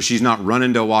 So she's not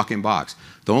running to a walk-in box.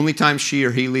 The only time she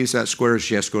or he leaves that square is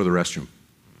she has to go to the restroom.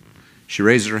 She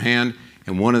raises her hand,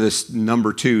 and one of the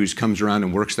number 2s comes around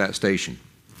and works that station.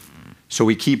 So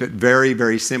we keep it very,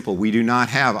 very simple. We do not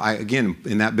have, again,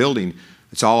 in that building,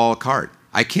 it's all a la carte.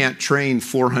 I can't train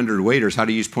 400 waiters how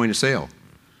to use point of sale.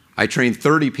 I train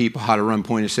 30 people how to run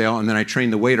point of sale, and then I train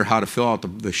the waiter how to fill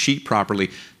out the sheet properly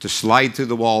to slide through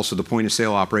the wall so the point of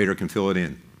sale operator can fill it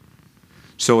in.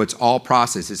 So it's all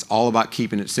process. It's all about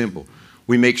keeping it simple.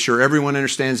 We make sure everyone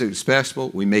understands it's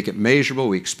possible. We make it measurable.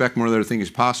 We expect more other things as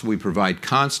possible. We provide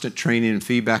constant training and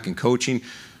feedback and coaching.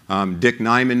 Dick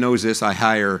Nyman knows this. I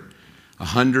hire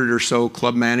 100 or so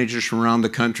club managers from around the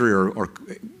country, or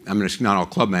I mean, it's not all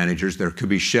club managers. There could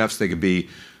be chefs. They could be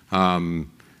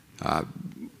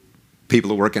people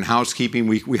that work in housekeeping.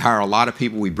 We hire a lot of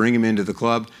people. We bring them into the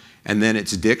club. And then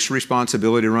it's Dick's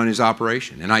responsibility to run his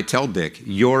operation. And I tell Dick,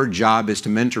 your job is to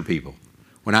mentor people.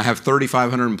 When I have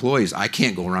 3,500 employees, I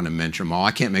can't go around and mentor them all. I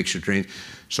can't make sure training.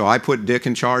 So I put Dick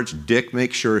in charge. Dick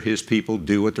makes sure his people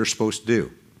do what they're supposed to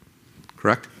do.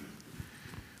 Correct?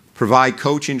 Provide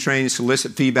coaching, training,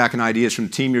 solicit feedback and ideas from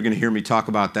the team. You're going to hear me talk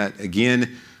about that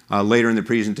again later in the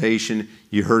presentation.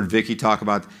 You heard Vicki talk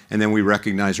about, and then we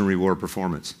recognize and reward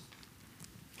performance.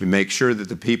 We make sure that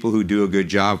the people who do a good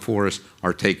job for us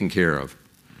are taken care of.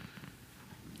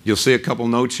 You'll see a couple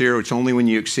notes here. It's only when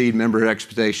you exceed member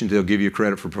expectations they'll give you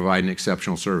credit for providing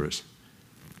exceptional service.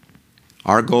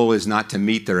 Our goal is not to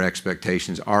meet their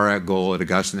expectations. Our goal at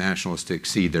Augusta National is to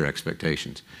exceed their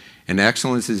expectations. And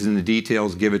excellence is in the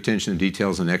details. Give attention to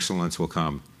details and excellence will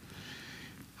come.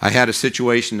 I had a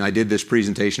situation, I did this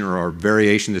presentation or a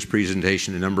variation of this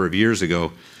presentation a number of years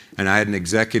ago, and I had an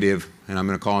executive, and I'm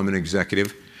going to call him an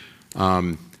executive,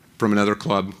 from another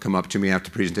club come up to me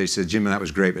after the presentation and said, Jim, that was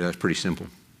great, but that's pretty simple.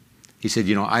 He said,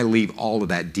 you know, I leave all of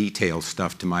that detailed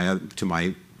stuff to my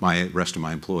rest of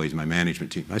my employees, my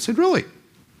management team. I said, really?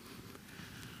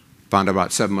 Found out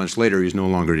about 7 months later, he's no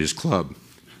longer at his club.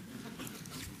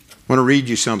 I want to read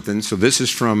you something. So this is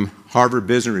from Harvard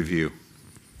Business Review.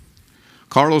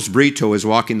 Carlos Brito is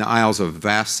walking the aisles of a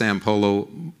vast San Polo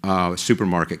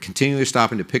supermarket, continually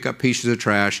stopping to pick up pieces of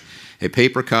trash, a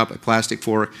paper cup, a plastic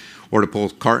fork, or to pull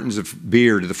cartons of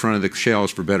beer to the front of the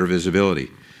shelves for better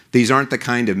visibility. These aren't the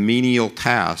kind of menial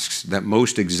tasks that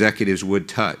most executives would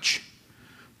touch.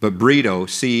 But Brito,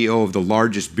 CEO of the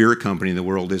largest beer company in the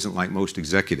world, isn't like most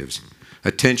executives.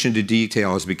 Attention to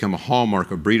detail has become a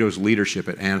hallmark of Brito's leadership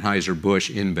at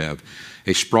Anheuser-Busch InBev,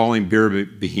 a sprawling beer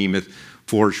behemoth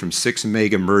forged from 6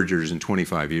 mega mergers in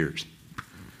 25 years.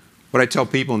 What I tell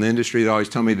people in the industry, they always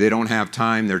tell me they don't have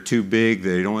time, they're too big,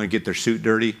 they don't want to get their suit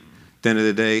dirty. At the end of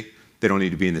the day, they don't need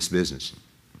to be in this business.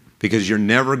 Because you're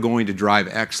never going to drive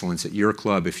excellence at your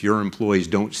club if your employees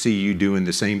don't see you doing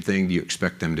the same thing you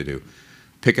expect them to do.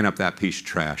 Picking up that piece of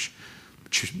trash,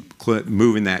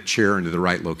 moving that chair into the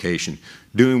right location,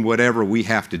 doing whatever we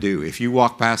have to do. If you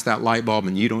walk past that light bulb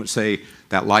and you don't say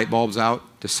that light bulb's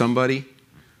out to somebody,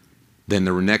 then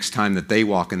the next time that they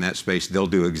walk in that space, they'll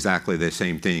do exactly the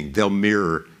same thing. They'll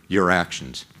mirror your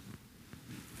actions.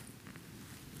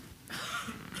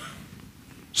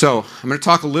 So I'm going to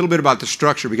talk a little bit about the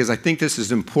structure because I think this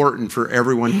is important for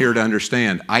everyone here to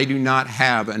understand. I do not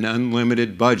have an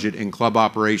unlimited budget in club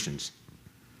operations.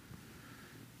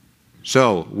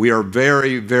 So we are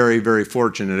very, very, very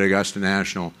fortunate at Augusta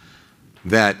National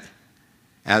that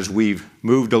as we've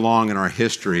moved along in our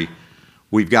history,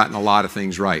 we've gotten a lot of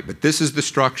things right. But this is the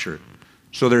structure.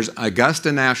 So there's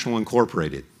Augusta National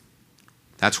Incorporated.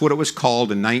 That's what it was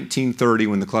called in 1930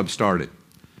 when the club started.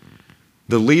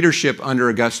 The leadership under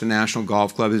Augusta National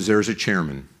Golf Club is there's a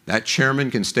chairman. That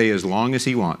chairman can stay as long as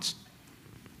he wants.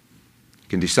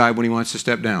 Can decide when he wants to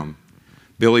step down.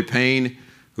 Billy Payne,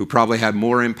 who probably had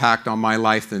more impact on my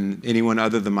life than anyone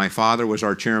other than my father, was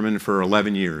our chairman for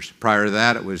 11 years. Prior to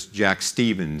that, it was Jack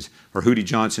Stevens, or Hootie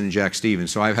Johnson and Jack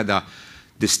Stevens. So I've had the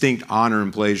distinct honor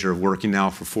and pleasure of working now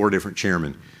for 4 different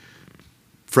chairmen.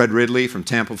 Fred Ridley from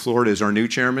Tampa, Florida is our new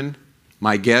chairman.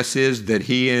 My guess is that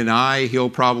he'll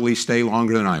probably stay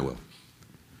longer than I will.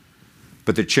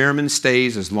 But the chairman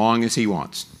stays as long as he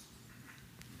wants.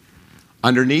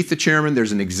 Underneath the chairman,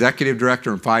 there's an executive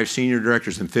director and 5 senior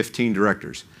directors and 15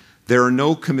 directors.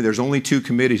 There's only 2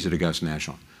 committees at Augusta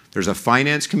National. There's a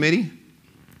finance committee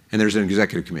and there's an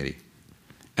executive committee.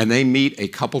 And they meet a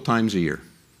couple times a year.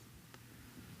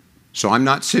 So I'm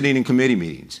not sitting in committee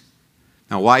meetings.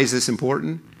 Now, why is this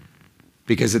important?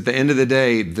 Because at the end of the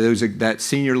day, that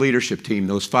senior leadership team,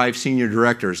 those 5 senior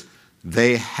directors,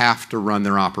 they have to run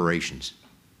their operations.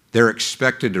 They're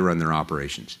expected to run their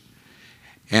operations.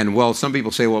 And well, some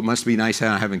people say, well, it must be nice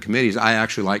having committees. I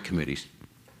actually like committees.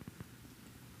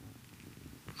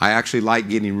 I actually like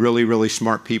getting really, really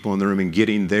smart people in the room and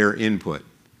getting their input.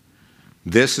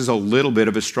 This is a little bit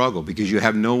of a struggle because you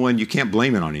have no one, you can't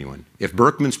blame it on anyone. If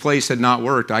Berkman's Place had not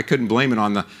worked, I couldn't blame it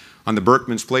on the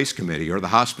Berkman's Place committee or the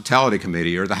hospitality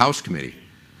committee or the house committee.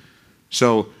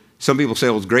 So some people say,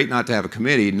 well, it's great not to have a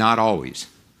committee. Not always.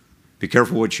 Be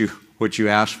careful what you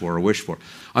ask for or wish for.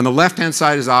 On the left-hand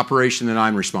side is operation that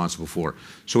I'm responsible for.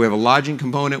 So we have a lodging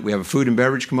component, we have a food and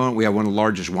beverage component, we have one of the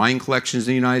largest wine collections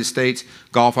in the United States,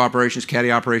 golf operations,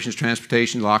 caddy operations,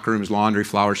 transportation, locker rooms, laundry,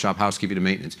 flower shop, housekeeping, and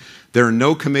maintenance. There are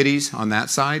no committees on that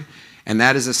side, and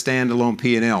that is a standalone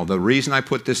P&L. The reason I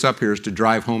put this up here is to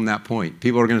drive home that point.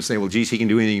 People are going to say, well, geez, he can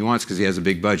do anything he wants because he has a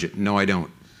big budget. No, I don't.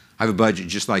 I have a budget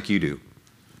just like you do.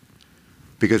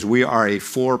 Because we are a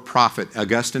for-profit,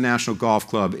 Augusta National Golf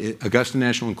Club, Augusta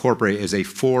National Incorporated is a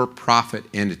for-profit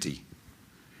entity.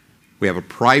 We have a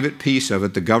private piece of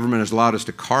it. The government has allowed us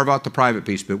to carve out the private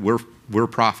piece, but we're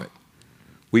profit.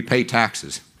 We pay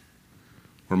taxes,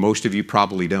 where most of you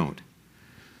probably don't.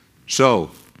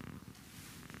 So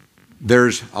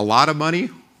there's a lot of money,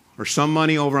 or some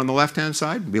money over on the left-hand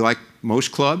side. It'd be like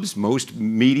most clubs, most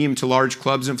medium to large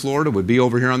clubs in Florida would be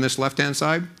over here on this left-hand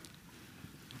side.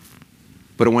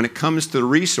 But when it comes to the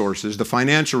resources, the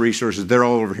financial resources, they're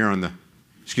all over here on the,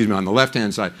 on the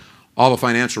left-hand side. All the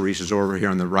financial resources are over here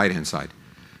on the right-hand side.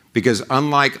 Because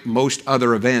unlike most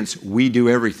other events, we do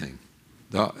everything.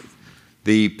 The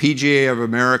PGA of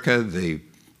America, the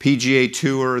PGA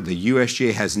Tour, the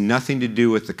USGA has nothing to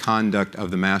do with the conduct of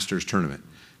the Masters tournament.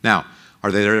 Now,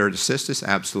 are they there to assist us?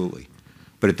 Absolutely.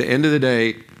 But at the end of the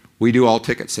day, we do all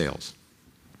ticket sales.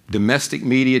 Domestic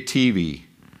media TV,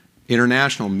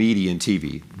 international media and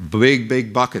TV,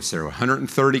 big buckets there.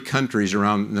 130 countries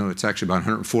around, no, it's actually about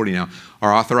 140 now,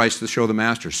 are authorized to show the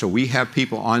Masters. So we have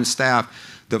people on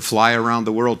staff that fly around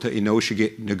the world to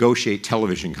negotiate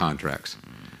television contracts.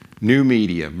 New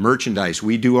media, merchandise,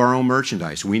 we do our own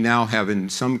merchandise. We now have, in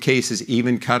some cases,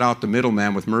 even cut out the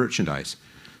middleman with merchandise.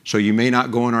 So you may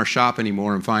not go in our shop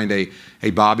anymore and find a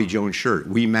Bobby Jones shirt.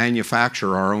 We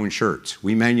manufacture our own shirts.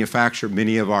 We manufacture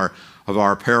many of our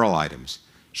apparel items.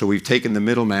 So we've taken the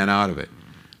middleman out of it.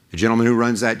 The gentleman who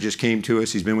runs that just came to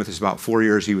us. He's been with us about 4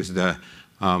 years. He was the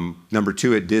number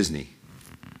 2 at Disney.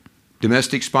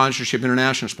 Domestic sponsorship,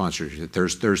 international sponsorship.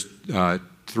 There's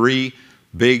 3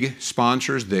 big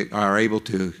sponsors that are able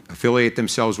to affiliate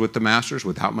themselves with the Masters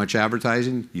without much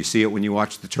advertising. You see it when you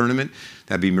watch the tournament.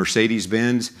 That'd be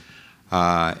Mercedes-Benz,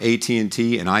 AT&T,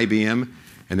 and IBM.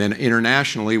 And then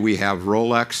internationally, we have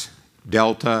Rolex,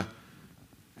 Delta,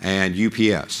 and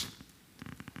UPS.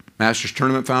 Masters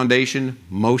Tournament Foundation,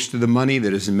 most of the money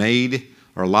that is made,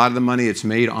 or a lot of the money that's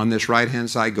made on this right-hand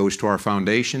side goes to our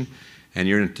foundation. And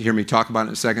you're going to hear me talk about it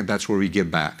in a second. That's where we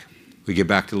give back. We give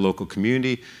back to the local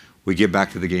community. We give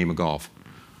back to the game of golf.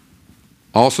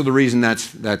 Also, the reason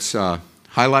that's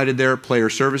highlighted there,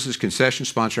 player services, concession,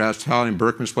 sponsor hospitality, and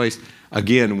Berkman's Place,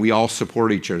 again, we all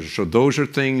support each other. So those are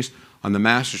things on the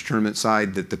Masters Tournament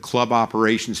side that the club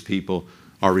operations people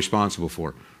are responsible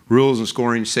for. Rules and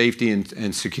scoring, safety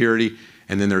and security,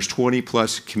 and then there's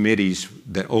 20-plus committees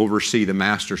that oversee the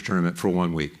Masters Tournament for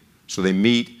 1 week. So they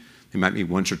might meet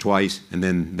once or twice, and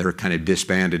then they're kind of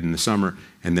disbanded in the summer,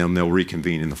 and then they'll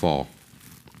reconvene in the fall.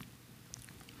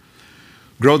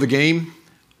 Grow the game.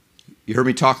 You heard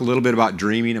me talk a little bit about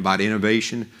dreaming, about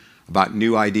innovation, about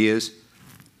new ideas.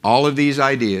 All of these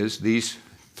ideas, these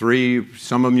 3,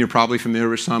 some of them you're probably familiar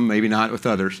with, some maybe not with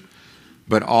others,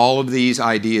 but all of these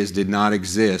ideas did not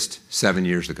exist 7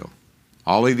 years ago.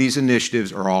 All of these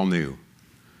initiatives are all new.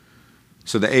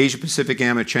 So the Asia Pacific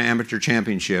Amateur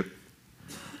Championship,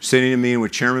 sitting in a meeting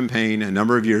with Chairman Payne a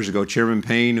number of years ago. Chairman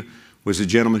Payne was the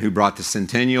gentleman who brought the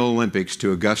Centennial Olympics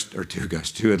to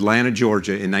Atlanta,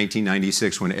 Georgia in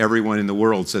 1996 when everyone in the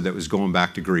world said that it was going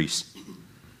back to Greece.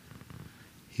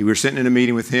 We were sitting in a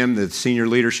meeting with him, the senior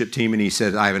leadership team, and he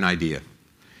said, I have an idea.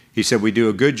 He said, we do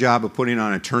a good job of putting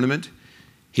on a tournament.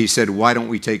 He said, why don't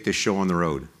we take this show on the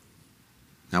road?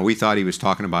 Now, we thought he was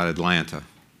talking about Atlanta.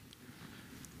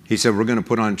 He said, we're going to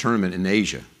put on a tournament in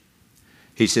Asia.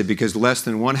 He said, because less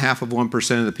than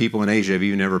 0.5% of the people in Asia have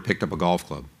even ever picked up a golf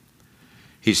club.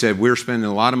 He said, we're spending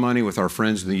a lot of money with our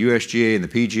friends in the USGA and the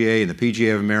PGA and the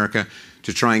PGA of America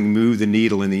to try and move the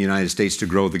needle in the United States to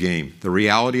grow the game. The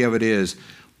reality of it is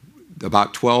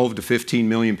about 12 to 15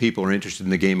 million people are interested in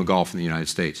the game of golf in the United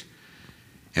States.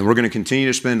 And we're going to continue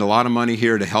to spend a lot of money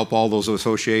here to help all those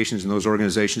associations and those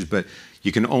organizations, but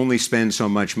you can only spend so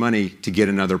much money to get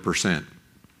another %.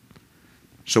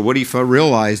 So what he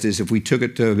realized is if we took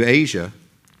it to Asia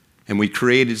and we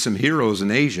created some heroes in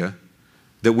Asia,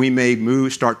 that we may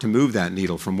start to move that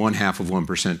needle from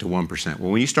 0.5% to 1%.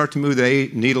 Well, when you start to move the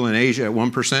needle in Asia at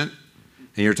 1%, and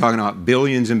you're talking about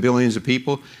billions and billions of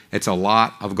people, it's a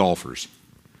lot of golfers.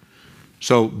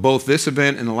 So both this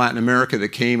event and the Latin America that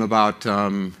came about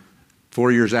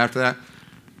 4 years after that,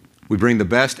 we bring the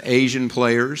best Asian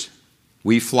players,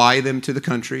 we fly them to the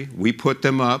country, we put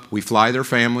them up, we fly their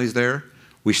families there,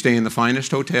 we stay in the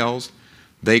finest hotels,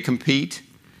 they compete,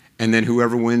 and then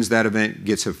whoever wins that event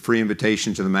gets a free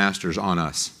invitation to the Masters on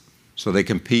us. So they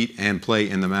compete and play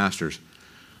in the Masters.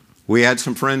 We had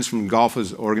some friends from golf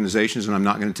organizations, and I'm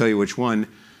not going to tell you which one,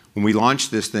 when we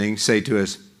launched this thing, say to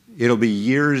us, it'll be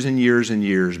years and years and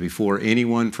years before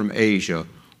anyone from Asia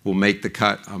will make the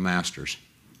cut of Masters.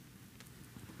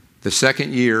 The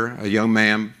second year, a young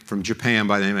man from Japan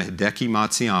by the name of Hideki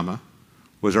Matsuyama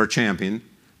was our champion.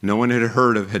 No one had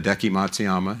heard of Hideki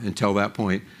Matsuyama until that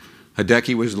point.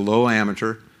 Hideki was the low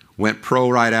amateur, went pro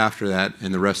right after that,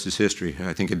 and the rest is history.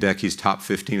 I think Hideki's top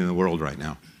 15 in the world right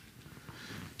now.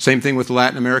 Same thing with the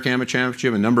Latin American Amateur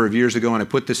Championship a number of years ago, and I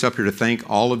put this up here to thank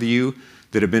all of you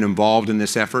that have been involved in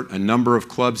this effort. A number of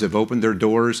clubs have opened their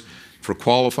doors for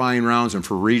qualifying rounds and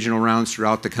for regional rounds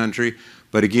throughout the country.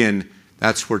 But again,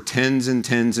 That's where tens and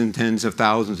tens and tens of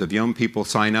thousands of young people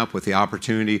sign up with the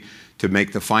opportunity to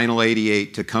make the final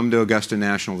 88, to come to Augusta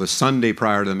National the Sunday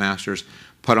prior to the Masters,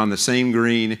 putt on the same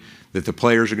green that the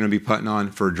players are going to be putting on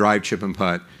for a drive, chip, and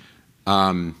putt.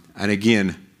 And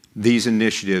again, these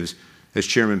initiatives, as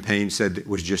Chairman Payne said,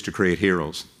 was just to create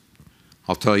heroes.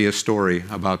 I'll tell you a story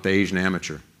about the Asian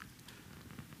amateur.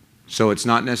 So it's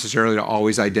not necessarily to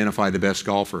always identify the best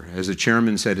golfer. As the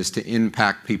chairman said, it's to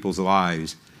impact people's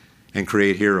lives and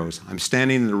create heroes. I'm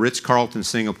standing in the Ritz-Carlton,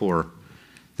 Singapore.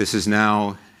 This is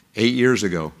now 8 years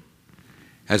ago.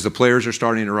 As the players are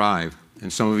starting to arrive,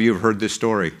 and some of you have heard this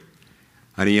story,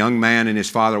 and a young man and his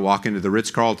father walk into the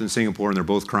Ritz-Carlton, Singapore, and they're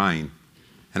both crying.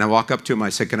 And I walk up to them, I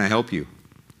said, "Can I help you?"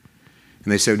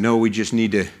 And they said, "No, we just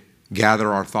need to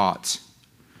gather our thoughts."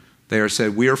 They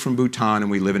said, "We are from Bhutan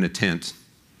and we live in a tent."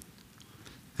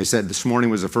 They said, "This morning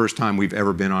was the first time we've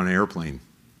ever been on an airplane."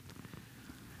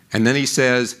 And then he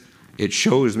says, "It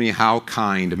shows me how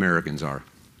kind Americans are."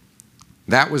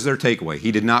 That was their takeaway.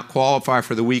 He did not qualify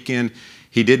for the weekend.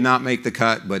 He did not make the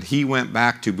cut, but he went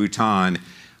back to Bhutan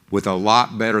with a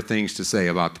lot better things to say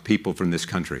about the people from this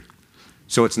country.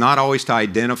 So it's not always to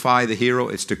identify the hero,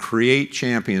 it's to create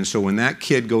champions. So when that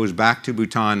kid goes back to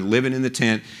Bhutan, living in the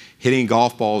tent, hitting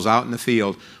golf balls out in the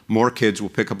field, more kids will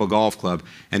pick up a golf club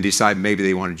and decide maybe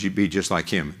they want to be just like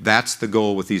him. That's the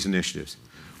goal with these initiatives.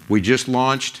 We just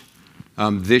launched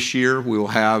this year. We will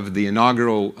have the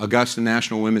inaugural Augusta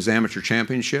National Women's Amateur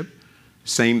Championship.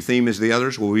 Same theme as the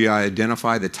others, where we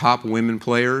identify the top women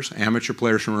players, amateur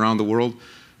players from around the world,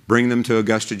 bring them to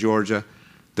Augusta, Georgia.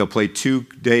 They'll play 2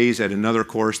 days at another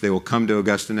course. They will come to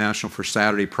Augusta National for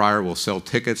Saturday prior. We'll sell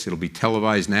tickets. It'll be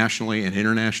televised nationally and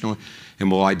internationally, and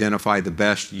we'll identify the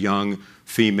best young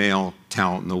female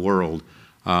talent in the world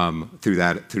through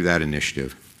that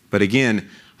initiative. But again,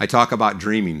 I talk about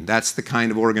dreaming. That's the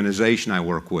kind of organization I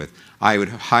work with. I would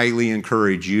highly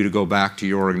encourage you to go back to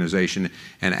your organization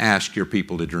and ask your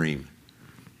people to dream,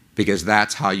 because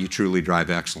that's how you truly drive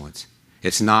excellence.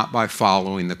 It's not by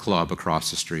following the club across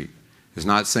the street. It's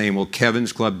not saying, well,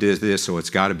 Kevin's club did this, so it's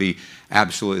got to be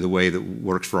absolutely the way that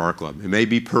works for our club. It may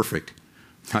be perfect.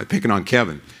 I'm not picking on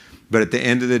Kevin. But at the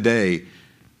end of the day,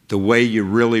 the way you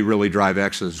really, really drive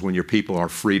excellence is when your people are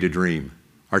free to dream.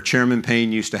 Our Chairman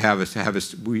Payne used to have us,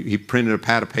 he printed a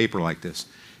pad of paper like this,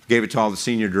 gave it to all the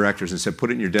senior directors and said, "Put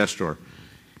it in your desk drawer."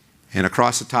 And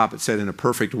across the top it said, "In a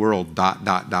perfect world, ...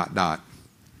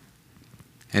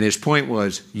 And his point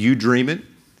was, you dream it.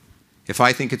 If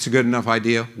I think it's a good enough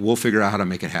idea, we'll figure out how to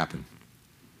make it happen.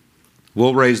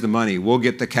 We'll raise the money. We'll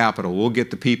get the capital. We'll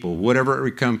get the people, whatever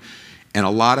it becomes. And a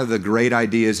lot of the great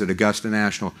ideas at Augusta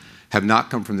National have not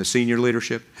come from the senior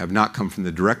leadership, have not come from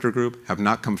the director group, have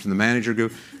not come from the manager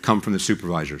group, come from the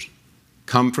supervisors.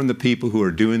 Come from the people who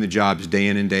are doing the jobs day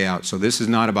in and day out. So this is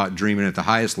not about dreaming at the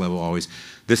highest level always.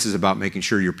 This is about making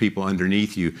sure your people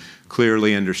underneath you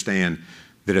clearly understand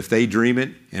that if they dream it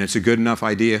and it's a good enough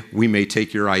idea, we may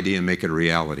take your idea and make it a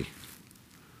reality.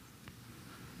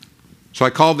 So I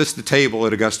call this the table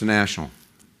at Augusta National.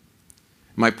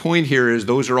 My point here is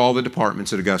those are all the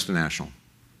departments at Augusta National.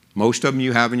 Most of them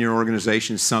you have in your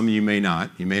organization, some you may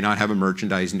not. You may not have a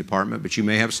merchandising department, but you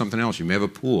may have something else. You may have a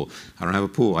pool. I don't have a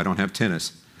pool. I don't have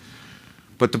tennis.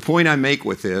 But the point I make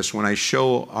with this, when I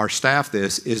show our staff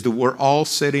this, is that we're all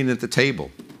sitting at the table.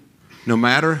 No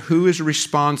matter who is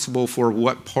responsible for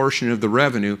what portion of the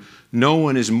revenue, no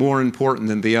one is more important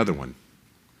than the other one.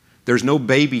 There's no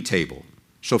baby table.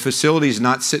 So facilities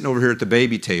not sitting over here at the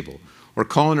baby table, or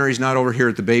culinary is not over here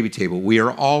at the baby table. We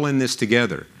are all in this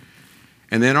together.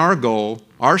 And then our goal,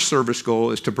 our service goal,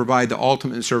 is to provide the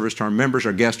ultimate service to our members,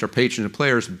 our guests, our patrons, and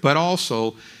players, but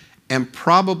also, and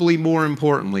probably more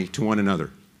importantly, to one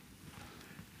another.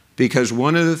 Because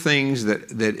one of the things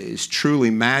that is truly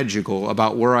magical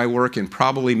about where I work, and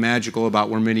probably magical about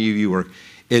where many of you work,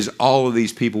 is all of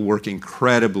these people work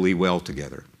incredibly well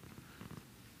together.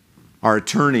 Our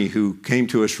attorney, who came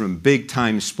to us from big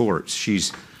time sports,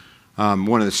 she's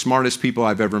one of the smartest people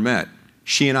I've ever met.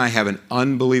 She and I have an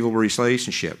unbelievable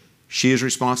relationship. She is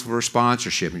responsible for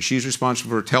sponsorship, and she's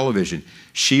responsible for television.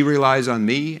 She relies on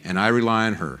me, and I rely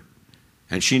on her.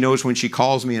 And she knows when she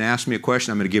calls me and asks me a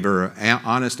question, I'm going to give her an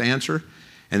honest answer.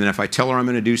 And then if I tell her I'm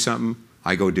going to do something,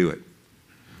 I go do it.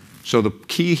 So the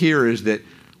key here is that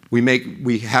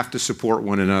we have to support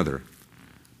one another.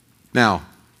 Now,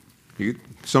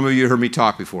 some of you heard me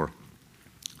talk before.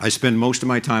 I spend most of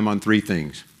my time on 3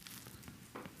 things: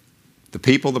 the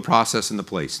people, the process, and the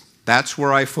place. That's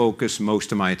where I focus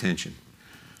most of my attention.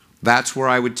 That's where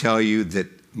I would tell you that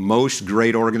most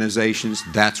great organizations,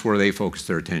 that's where they focus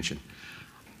their attention.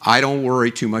 I don't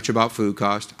worry too much about food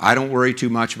cost. I don't worry too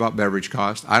much about beverage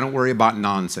cost. I don't worry about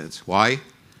nonsense. Why?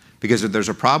 Because if there's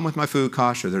a problem with my food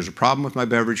cost, or there's a problem with my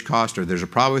beverage cost, or there's a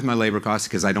problem with my labor cost,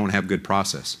 because I don't have good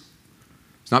process.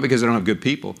 It's not because I don't have good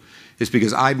people. It's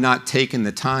because I've not taken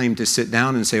the time to sit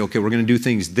down and say, okay, we're going to do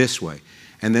things this way,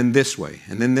 and then this way,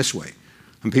 and then this way.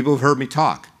 And people have heard me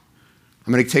talk.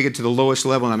 I'm going to take it to the lowest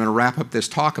level, and I'm going to wrap up this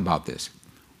talk about this.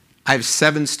 I have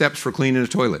 7 steps for cleaning a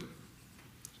toilet.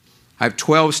 I have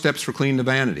 12 steps for cleaning the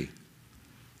vanity.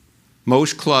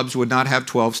 Most clubs would not have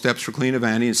 12 steps for cleaning a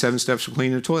vanity and 7 steps for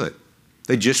cleaning a toilet.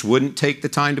 They just wouldn't take the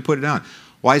time to put it on.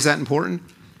 Why is that important?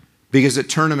 Because at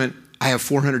tournament, I have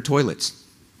 400 toilets.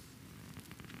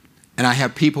 And I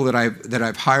have people that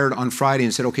I've hired on Friday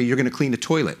and said, okay, you're going to clean the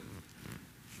toilet.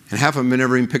 And half of them have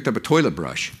never even picked up a toilet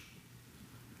brush.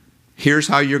 Here's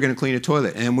how you're going to clean a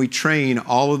toilet. And we train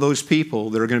all of those people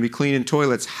that are going to be cleaning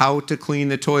toilets how to clean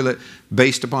the toilet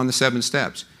based upon the 7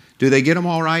 steps. Do they get them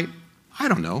all right? I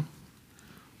don't know.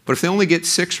 But if they only get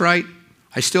 6 right,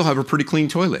 I still have a pretty clean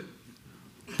toilet.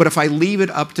 But if I leave it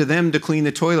up to them to clean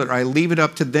the toilet, or I leave it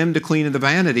up to them to clean the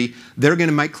vanity, they're going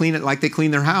to might clean it like they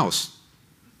clean their house.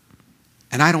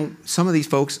 And some of these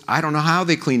folks, I don't know how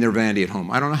they clean their vanity at home.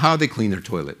 I don't know how they clean their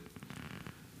toilet.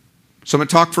 So I'm going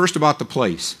to talk first about the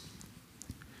place.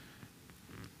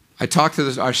 I talk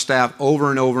to our staff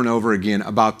over and over and over again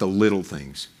about the little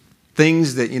things.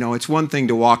 Things that, it's one thing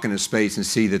to walk in a space and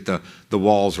see that the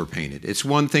walls are painted. It's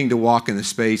one thing to walk in a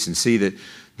space and see that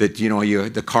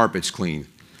the carpet's clean.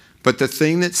 But the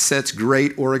thing that sets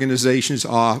great organizations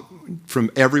off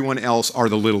from everyone else are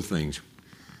the little things.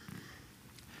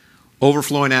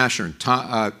 Overflowing Ashern.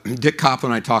 Dick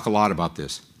Copland and I talk a lot about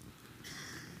this.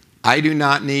 I do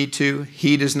not need to,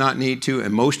 he does not need to,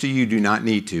 and most of you do not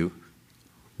need to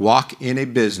walk in a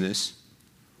business,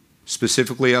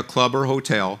 specifically a club or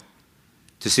hotel,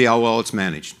 to see how well it's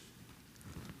managed.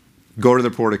 Go to the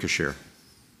porte-cochere.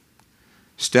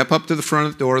 Step up to the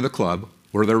front door of the club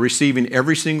where they're receiving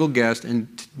every single guest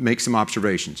and make some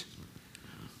observations.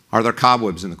 Are there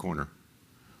cobwebs in the corner?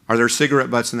 Are there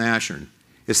cigarette butts in the Ashern?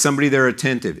 Is somebody there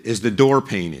attentive? Is the door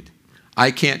painted?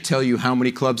 I can't tell you how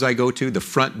many clubs I go to, the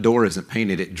front door isn't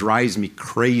painted. It drives me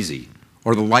crazy.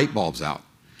 Or the light bulb's out.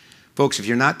 Folks, if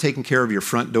you're not taking care of your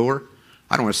front door,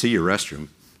 I don't want to see your restroom.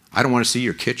 I don't want to see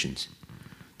your kitchens.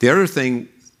 The other thing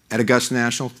at Augusta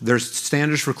National, there's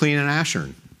standards for cleaning an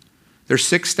Ashern. There's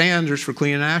 6 standards for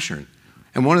cleaning an Ashern.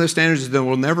 And one of the standards is there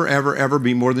will never, ever, ever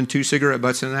be more than 2 cigarette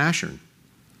butts in an Ashern.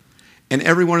 And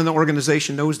everyone in the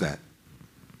organization knows that.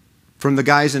 From the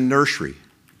guys in nursery,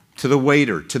 to the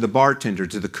waiter, to the bartender,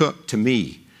 to the cook, to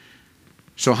me.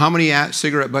 So how many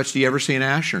cigarette butts do you ever see in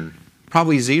Ashern?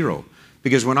 Probably 0.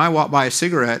 Because when I walk by a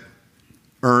cigarette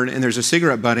urn and there's a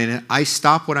cigarette butt in it, I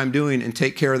stop what I'm doing and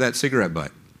take care of that cigarette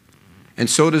butt. And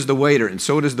so does the waiter, and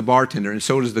so does the bartender, and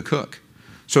so does the cook.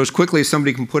 So as quickly as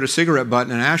somebody can put a cigarette butt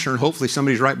in an Ashern, hopefully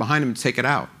somebody's right behind them to take it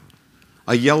out.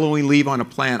 A yellowing leaf on a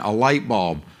plant, a light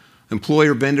bulb,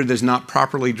 employer vendor that's not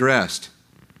properly dressed.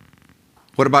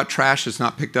 What about trash that's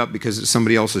not picked up because it's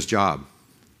somebody else's job?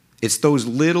 It's those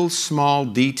little small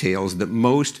details that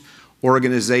most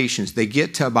organizations, they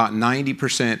get to about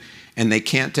 90% and they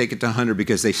can't take it to 100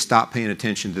 because they stop paying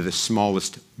attention to the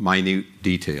smallest minute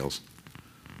details.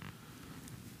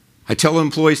 I tell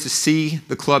employees to see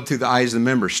the club through the eyes of the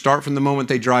members. Start from the moment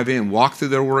they drive in, walk through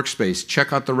their workspace,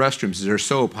 check out the restrooms. Is there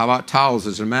soap? How about towels?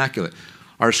 Is it immaculate?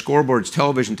 Our scoreboards,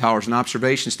 television towers, and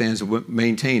observation stands are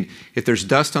maintained. If there's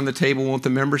dust on the table, won't the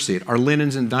members see it? Our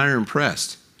linens and diner room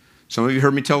pressed. Some of you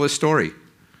heard me tell this story.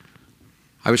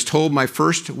 I was told my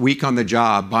first week on the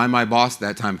job by my boss at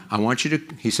that time,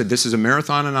 he said, this is a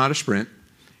marathon and not a sprint.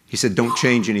 He said, don't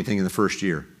change anything in the first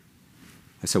year.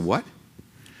 I said, what?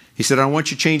 He said, I don't want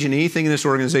you changing anything in this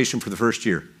organization for the first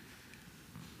year.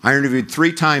 I interviewed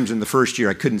 3 times in the first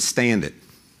year. I couldn't stand it.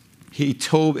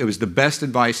 It was the best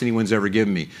advice anyone's ever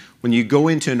given me. When you go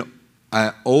into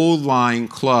an old line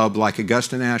club like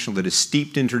Augusta National that is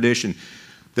steeped in tradition,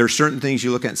 there are certain things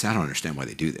you look at and say, I don't understand why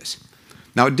they do this.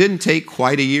 Now, it didn't take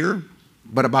quite a year,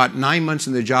 but about 9 months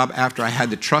in the job after I had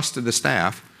the trust of the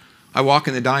staff, I walk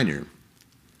in the dining room.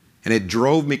 And it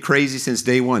drove me crazy since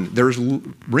day one. There's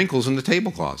wrinkles in the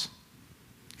tablecloths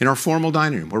in our formal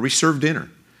dining room where we serve dinner.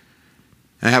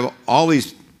 And I have all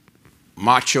these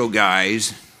macho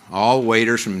guys, all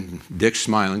waiters from Dick's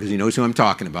smiling because he knows who I'm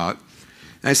talking about.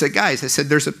 And I said, guys,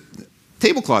 there's a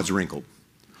tablecloth's wrinkled.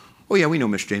 Oh, yeah, we know,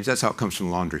 Mr. James. That's how it comes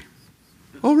from laundry.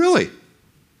 Oh, really?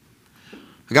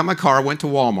 I got my car, went to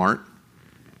Walmart,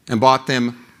 and bought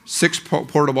them 6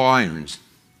 portable irons.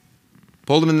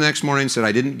 Pulled them in the next morning and said,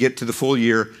 I didn't get to the full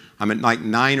year. I'm at like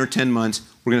 9 or 10 months.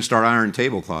 We're going to start ironing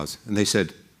tablecloths. And they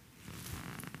said,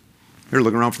 They're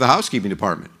looking around for the housekeeping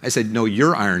department. I said, no,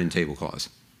 you're ironing tablecloths.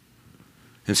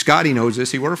 And Scotty knows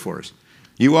this, he worked for us.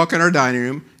 You walk in our dining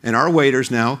room, and our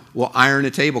waiters now will iron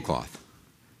a tablecloth.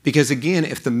 Because again,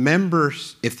 if the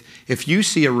members, if you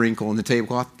see a wrinkle in the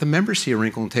tablecloth, the members see a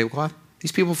wrinkle in the tablecloth.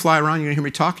 These people fly around, you're gonna hear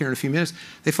me talk here in a few minutes,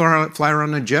 they fly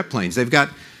around on jet planes. They've got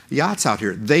yachts out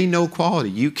here. They know quality.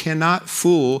 You cannot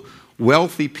fool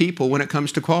wealthy people when it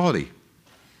comes to quality.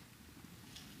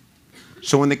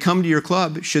 So when they come to your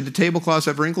club, should the tablecloths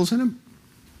have wrinkles in them?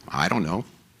 I don't know.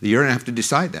 You're gonna have to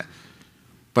decide that.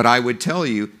 But I would tell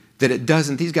you that it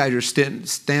doesn't. These guys are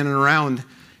standing around,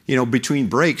 between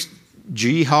breaks,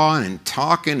 jihawing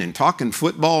and talking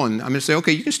football. And I'm going to say,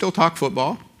 okay, you can still talk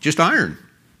football, just iron.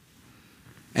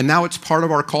 And now it's part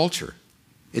of our culture.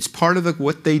 It's part of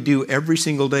what they do every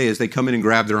single day as they come in and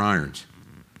grab their irons.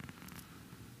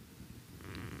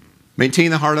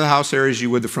 Maintain the heart of the house areas you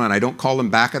would the front. I don't call them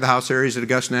back of the house areas at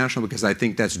Augusta National because I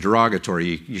think that's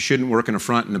derogatory. You shouldn't work in the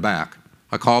front and the back.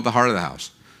 I call it the heart of the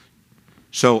house.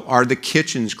 So are the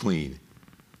kitchens clean?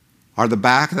 Are the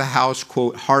back of the house,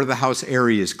 quote, heart of the house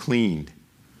areas cleaned?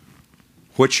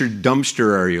 What's your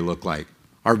dumpster area look like?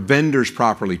 Are vendors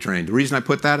properly trained? The reason I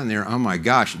put that in there, oh my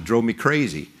gosh, it drove me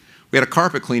crazy. We had a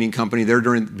carpet cleaning company there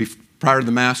prior to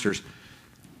the Masters.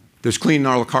 There's cleaning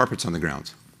all the carpets on the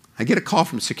grounds. I get a call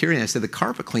from security and I said, the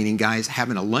carpet cleaning guy is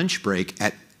having a lunch break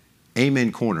at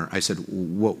Amen Corner. I said,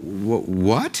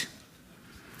 what?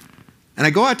 And I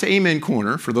go out to Amen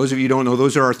Corner. For those of you who don't know,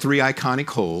 those are our 3 iconic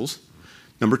holes.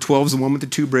 Number 12 is the one with the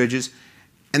 2 bridges.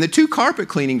 And the 2 carpet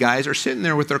cleaning guys are sitting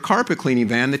there with their carpet cleaning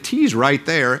van. The tee's right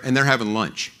there, and they're having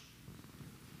lunch.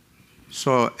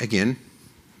 So again,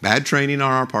 bad training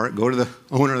on our part. Go to the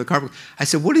owner of the carpet. I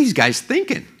said, what are these guys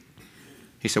thinking?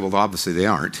 He said, well, obviously they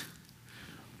aren't.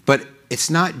 But it's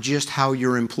not just how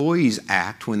your employees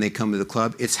act when they come to the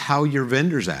club, it's how your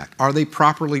vendors act. Are they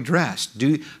properly dressed?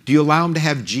 Do you allow them to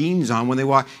have jeans on when they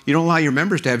walk? You don't allow your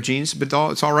members to have jeans, but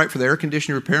it's all right for the air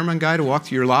conditioning repairman guy to walk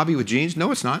through your lobby with jeans?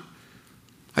 No, it's not.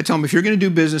 I tell them, if you're going to do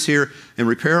business here and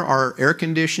repair our air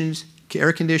conditioning,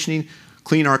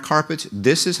 clean our carpets,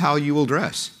 this is how you will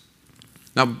dress.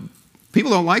 Now,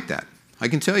 people don't like that. I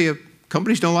can tell you,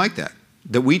 companies don't like that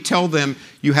we tell them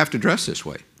you have to dress this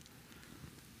way.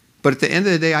 But at the end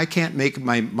of the day, I can't make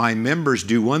my members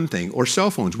do one thing. Or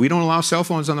cell phones. We don't allow cell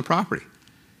phones on the property.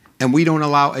 And we don't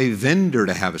allow a vendor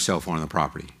to have a cell phone on the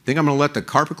property. Think I'm going to let the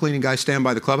carpet cleaning guy stand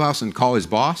by the clubhouse and call his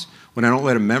boss when I don't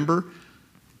let a member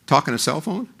talk on a cell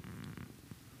phone?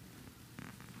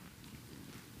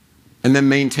 And then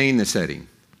maintain the setting.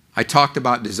 I talked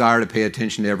about desire to pay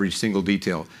attention to every single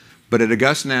detail. But at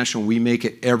Augusta National, we make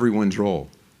it everyone's role.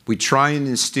 We try and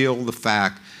instill the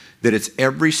fact that it's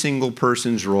every single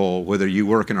person's role, whether you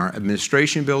work in our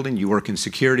administration building, you work in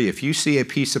security. If you see a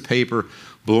piece of paper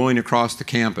blowing across the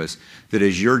campus, that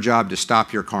is your job to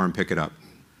stop your car and pick it up.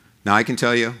 Now, I can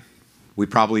tell you, we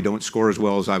probably don't score as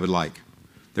well as I would like.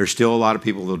 There's still a lot of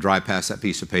people that will drive past that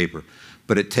piece of paper.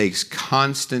 But it takes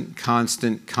constant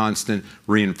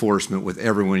reinforcement with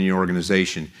everyone in your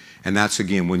organization. And that's,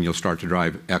 again, when you'll start to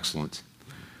drive excellence.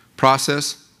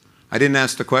 Process. I didn't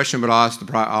ask the question, but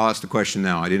I'll ask the question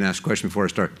now. I didn't ask the question before I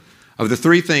start. Of the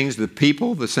 3 things, the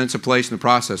people, the sense of place, and the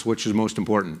process, which is most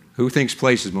important? Who thinks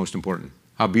place is most important?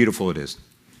 How beautiful it is?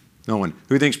 No one.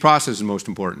 Who thinks process is most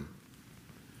important?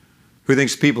 Who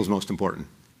thinks people is most important?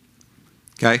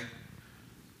 Okay?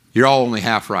 You're all only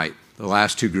half right, the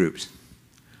last 2 groups.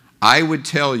 I would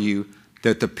tell you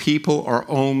that the people are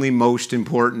only most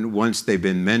important once they've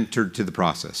been mentored to the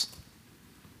process.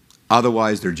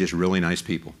 Otherwise, they're just really nice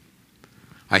people.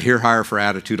 I hear hire for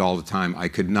attitude all the time. I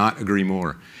could not agree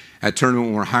more. At Tournament,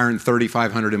 when we're hiring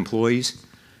 3,500 employees,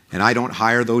 and I don't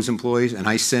hire those employees, and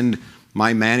I send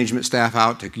my management staff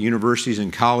out to universities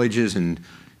and colleges and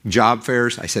job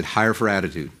fairs, I said, hire for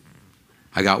attitude.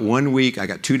 I got 1 week, I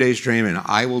got 2 days training, and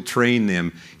I will train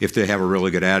them if they have a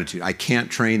really good attitude. I can't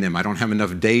train them. I don't have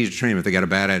enough days to train them if they got a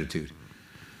bad attitude.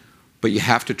 But you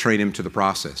have to train them to the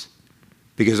process.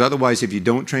 Because otherwise, if you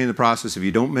don't train the process, if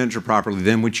you don't mentor properly,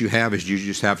 then what you have is you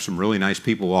just have some really nice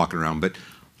people walking around. But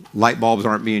light bulbs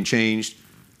aren't being changed,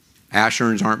 ash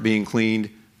urns aren't being cleaned,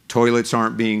 toilets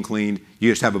aren't being cleaned.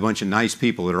 You just have a bunch of nice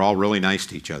people that are all really nice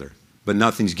to each other, but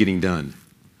nothing's getting done.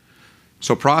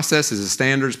 So process is the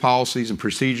standards, policies, and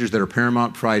procedures that are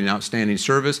paramount, providing outstanding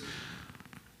service.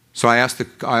 So I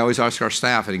always ask our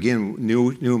staff, and again,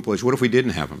 new employees, what if we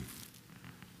didn't have them?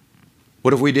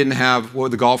 What if we didn't have, what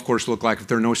would the golf course look like if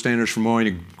there are no standards for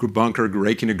mowing a bunker,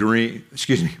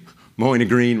 mowing a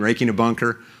green, raking a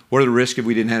bunker? What are the risks if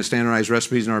we didn't have standardized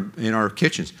recipes in our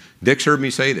kitchens? Dick's heard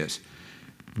me say this.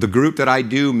 The group that I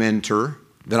do mentor,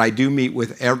 that I do meet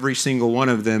with every single one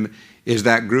of them, is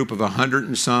that group of 100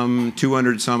 and some,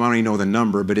 200 some, I don't even know the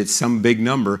number, but it's some big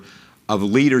number of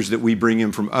leaders that we bring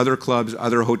in from other clubs,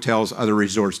 other hotels, other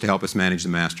resorts to help us manage the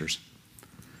Masters.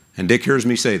 And Dick hears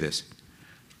me say this.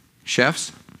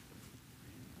 Chefs,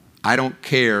 I don't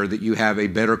care that you have a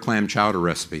better clam chowder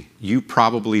recipe. You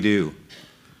probably do.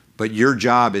 But your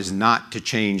job is not to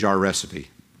change our recipe.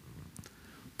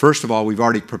 First of all, we've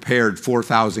already prepared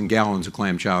 4,000 gallons of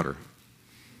clam chowder.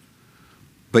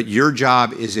 But your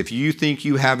job is, if you think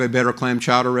you have a better clam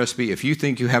chowder recipe, if you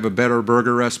think you have a better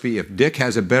burger recipe, if Dick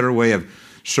has a better way of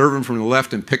serving from the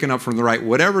left and picking up from the right,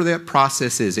 whatever that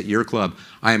process is at your club,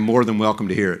 I am more than welcome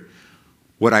to hear it.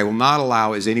 What I will not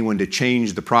allow is anyone to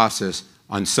change the process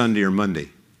on Sunday or Monday,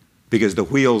 because the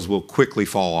wheels will quickly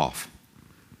fall off.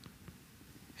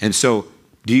 And so,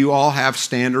 do you all have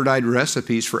standardized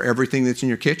recipes for everything that's in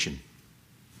your kitchen?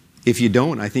 If you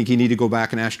don't, I think you need to go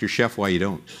back and ask your chef why you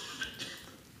don't.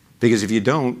 Because if you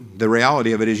don't, the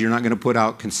reality of it is you're not going to put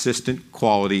out consistent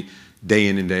quality day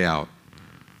in and day out.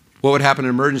 What would happen in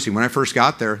an emergency? When I first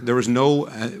got there, there was no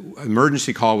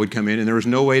emergency call would come in, and there was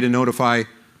no way to notify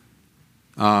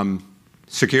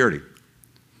security.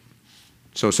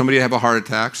 So somebody would have a heart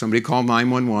attack, somebody called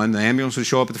 911, the ambulance would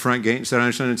show up at the front gate and said, I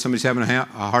understand somebody's having a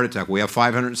heart attack. We have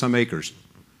 500 and some acres.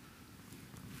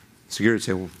 Security would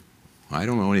say, well, I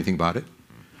don't know anything about it.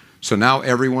 So now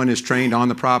everyone is trained on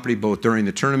the property, both during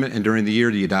the tournament and during the year.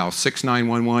 You dial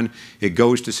 6911, it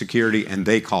goes to security, and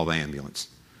they call the ambulance.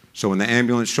 So when the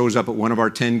ambulance shows up at one of our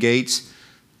 10 gates,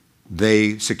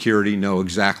 security know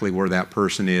exactly where that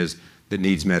person is that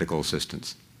needs medical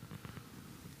assistance.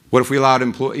 What if we allowed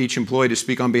each employee to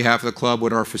speak on behalf of the club?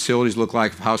 What our facilities look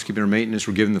like if housekeeping or maintenance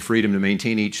were given the freedom to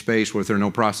maintain each space? What if there are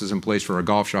no processes in place for our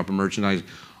golf shop or merchandise?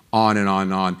 On and on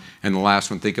and on. And the last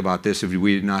one, think about this. If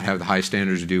we did not have the high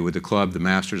standards to do with the club, the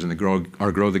Masters, and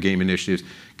our Grow the Game initiatives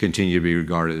continue to be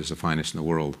regarded as the finest in the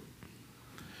world.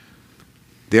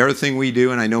 The other thing we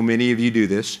do, and I know many of you do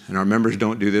this, and our members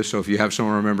don't do this, so if you have some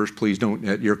of our members, please don't,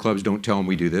 at your clubs, don't tell them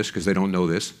we do this, because they don't know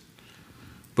this.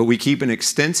 But we keep an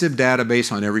extensive database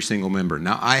on every single member.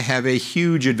 Now, I have a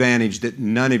huge advantage that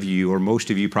none of you, or most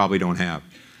of you, probably don't have.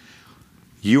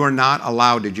 You are not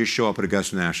allowed to just show up at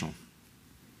Augusta National.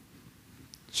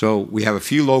 So we have a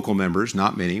few local members,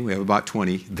 not many, we have about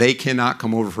 20. They cannot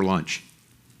come over for lunch.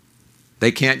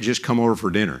 They can't just come over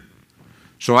for dinner.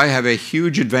 So I have a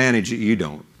huge advantage that you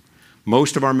don't.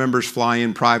 Most of our members fly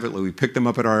in privately. We pick them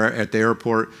up at the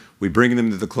airport. We bring them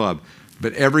to the club.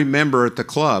 But every member at the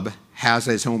club has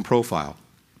his own profile.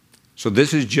 So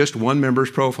this is just one member's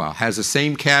profile. Has the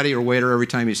same caddy or waiter every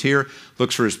time he's here,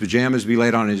 looks for his pajamas to be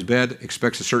laid on his bed,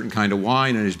 expects a certain kind of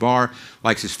wine in his bar,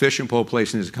 likes his fishing pole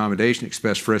placed in his accommodation,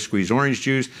 expects fresh squeezed orange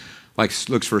juice,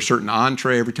 looks for a certain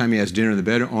entree every time he has dinner in the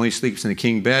bed, only sleeps in a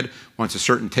king bed, wants a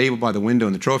certain table by the window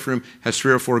in the trophy room, has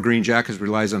 3 or 4 green jackets,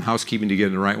 relies on housekeeping to get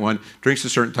in the right one, drinks a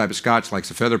certain type of scotch,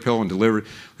 likes a feather pill and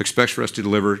expects for us to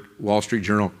deliver Wall Street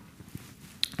Journal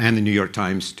and the New York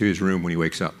Times to his room when he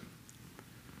wakes up.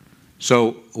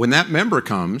 So when that member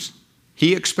comes,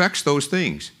 he expects those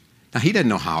things. Now, he doesn't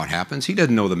know how it happens. He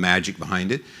doesn't know the magic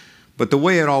behind it. But the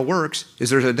way it all works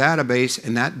is there's a database,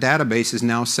 and that database is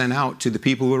now sent out to the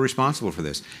people who are responsible for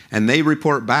this. And they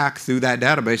report back through that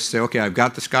database and say, okay, I've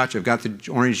got the scotch, I've got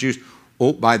the orange juice.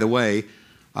 Oh, by the way,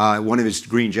 one of his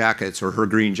green jackets or her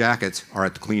green jackets are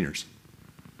at the cleaners.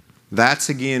 That's,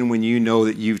 again, when you know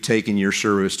that you've taken your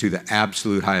service to the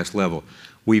absolute highest level.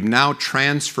 We've now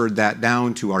transferred that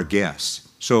down to our guests.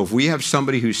 So if we have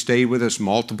somebody who's stayed with us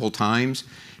multiple times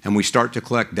and we start to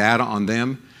collect data on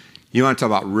them, you want to talk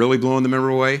about really blowing the member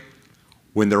away?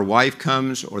 When their wife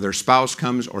comes or their spouse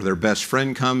comes or their best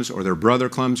friend comes or their brother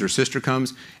comes or sister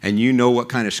comes and you know what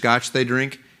kind of scotch they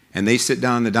drink and they sit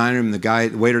down in the dining room and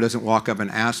the waiter doesn't walk up and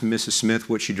ask Mrs. Smith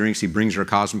what she drinks, he brings her a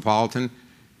Cosmopolitan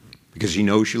because he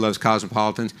knows she loves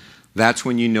Cosmopolitans. That's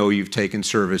when you know you've taken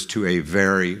service to a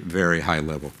very, very high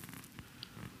level.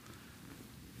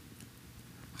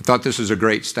 I thought this was a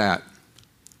great stat.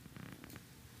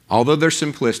 Although they're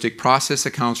simplistic, process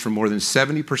accounts for more than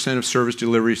 70% of service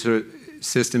delivery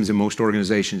systems in most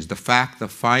organizations. The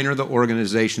finer the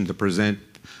organization,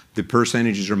 the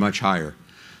percentages are much higher.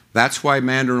 That's why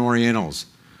Mandarin Orientals,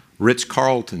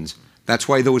 Ritz-Carltons, that's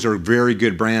why those are very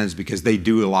good brands because they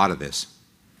do a lot of this.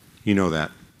 You know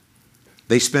that.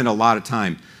 They spend a lot of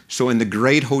time. So in the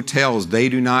great hotels, they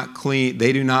do not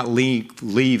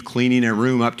leave cleaning a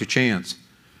room up to chance.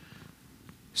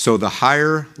 So the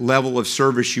higher level of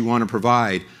service you want to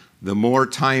provide, the more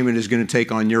time it is going to take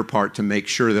on your part to make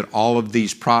sure that all of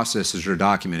these processes are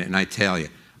documented. And I tell you,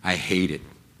 I hate it.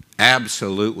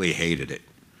 Absolutely hated it.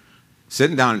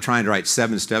 Sitting down and trying to write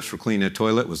 7 steps for cleaning a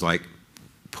toilet was like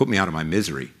put me out of my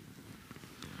misery.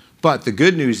 But the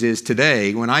good news is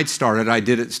today, when I started in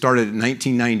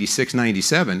 1996,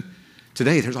 97.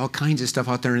 Today, there's all kinds of stuff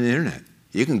out there on the internet.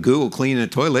 You can Google cleaning a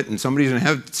toilet and somebody's going to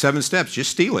have 7 steps.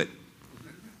 Just steal it.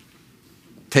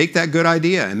 Take that good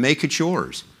idea and make it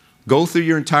yours. Go through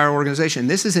your entire organization.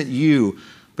 This isn't you,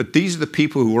 but these are the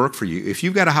people who work for you. If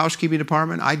you've got a housekeeping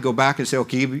department, I'd go back and say,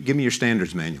 okay, give me your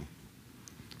standards manual.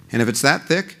 And if it's that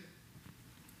thick,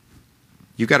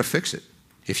 you've got to fix it.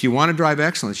 If you want to drive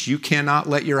excellence, you cannot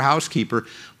let your housekeeper,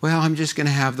 well, I'm just going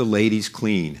to have the ladies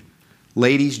clean.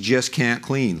 Ladies just can't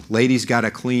clean. Ladies got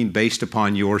to clean based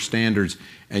upon your standards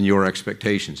and your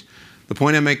expectations. The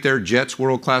point I make there, jets,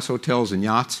 world-class hotels, and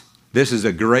yachts, this is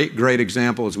a great, great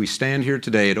example as we stand here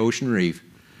today at Ocean Reef,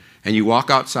 and you walk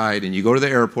outside and you go to the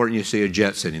airport and you see a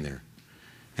jet sitting there.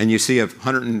 And you see a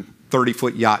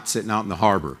 130-foot yacht sitting out in the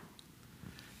harbor.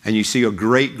 And you see a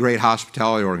great, great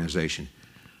hospitality organization.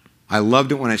 I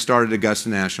loved it when I started Augusta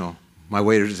National. My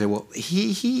waiters would say, well,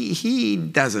 he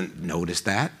doesn't notice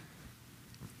that.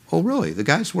 Oh, really? The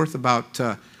guy's worth about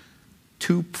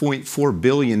 $2.4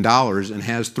 billion and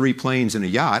has 3 planes and a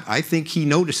yacht. I think he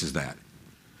notices that.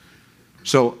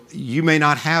 So you may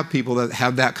not have people that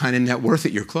have that kind of net worth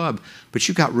at your club, but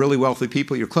you've got really wealthy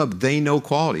people at your club. They know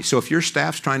quality. So if your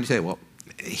staff's trying to say, well,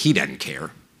 he doesn't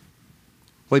care.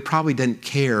 Well, he probably doesn't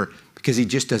care because he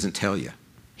just doesn't tell you.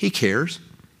 He cares.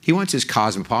 He wants his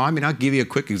Cosmopolitan. I mean, I'll give you a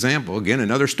quick example. Again,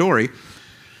 another story.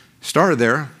 Started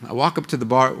there. I walk up to the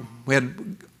bar.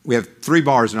 We have 3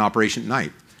 bars in operation at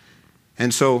night.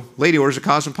 And so lady orders a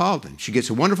Cosmopolitan. She gets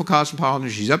a wonderful Cosmopolitan.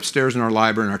 She's upstairs in our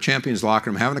library in our Champions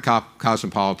locker room having a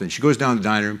Cosmopolitan. She goes down to the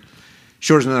dining room.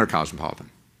 She orders another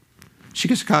Cosmopolitan. She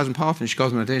gets a Cosmopolitan. She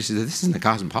calls me one day and she says, this isn't a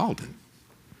Cosmopolitan.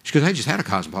 She goes, I just had a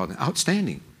Cosmopolitan.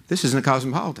 Outstanding. This isn't a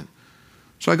Cosmopolitan.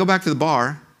 So I go back to the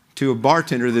bar to a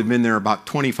bartender that had been there about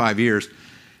 25 years. And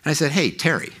I said, hey,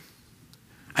 Terry.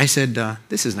 I said,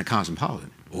 this isn't a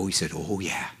Cosmopolitan. Oh, he said, oh,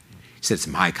 yeah. He said, it's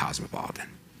my Cosmopolitan.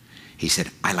 He said,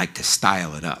 I like to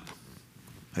style it up.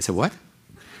 I said, what?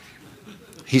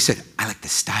 He said, I like to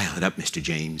style it up, Mr.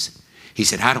 James. He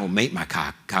said, I don't make my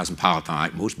Cosmopolitan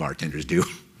like most bartenders do.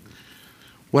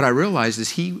 What I realized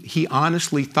is he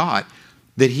honestly thought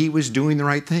that he was doing the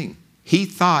right thing. He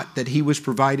thought that he was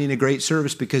providing a great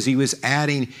service because he was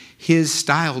adding his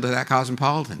style to that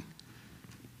Cosmopolitan.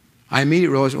 I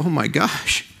immediately realized, oh my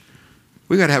gosh,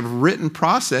 we got to have a written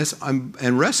process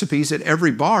and recipes at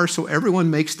every bar so everyone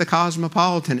makes the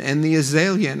Cosmopolitan and the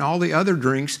Azalea and all the other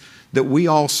drinks that we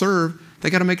all serve. They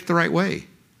got to make it the right way.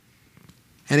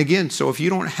 And again, so if you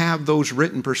don't have those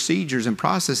written procedures and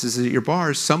processes at your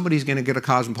bars, somebody's going to get a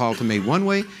Cosmopolitan made one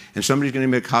way and somebody's going to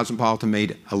make a Cosmopolitan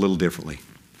made a little differently.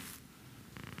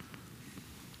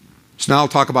 So now I'll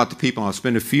talk about the people. I'll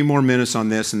spend a few more minutes on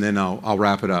this and then I'll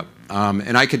wrap it up.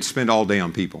 And I could spend all day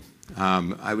on people.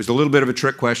 It was a little bit of a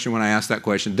trick question when I asked that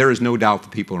question. There is no doubt the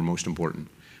people are most important.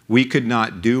 We could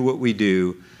not do what we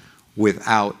do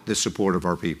without the support of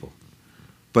our people.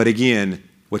 But again,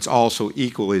 what's also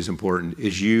equally as important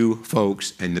is you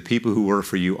folks and the people who work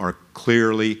for you are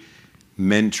clearly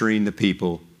mentoring the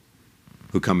people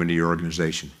who come into your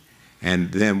organization.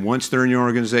 And then once they're in your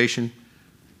organization,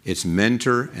 it's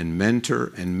mentor and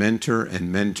mentor and mentor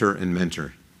and mentor and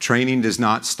mentor. Training does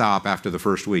not stop after the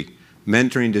first week.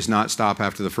 Mentoring does not stop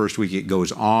after the first week. It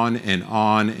goes on and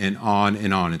on and on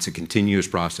and on. It's a continuous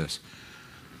process.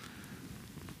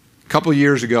 A couple of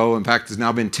years ago, in fact, it's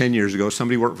now been 10 years ago,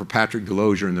 somebody worked for Patrick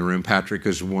Delozier in the room. Patrick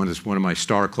is one of my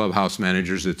star clubhouse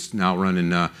managers. It's now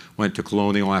running, went to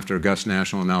Colonial after Augusta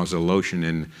National, and now is at Lotion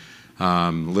in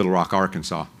Little Rock,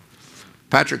 Arkansas.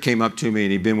 Patrick came up to me,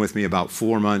 and he'd been with me about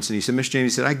 4 months, and he said, Mr.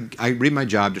 James, he said, I read my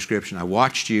job description. I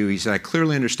watched you. He said, I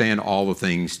clearly understand all the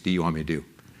things that you want me to do.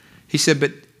 He said,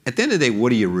 but at the end of the day, what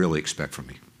do you really expect from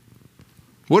me?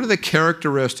 What are the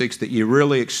characteristics that you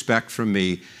really expect from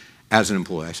me as an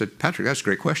employee? I said, Patrick, that's a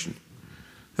great question.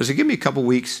 I said, give me a couple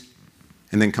weeks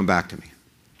and then come back to me.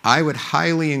 I would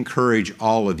highly encourage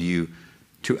all of you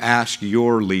to ask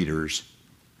your leaders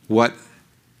what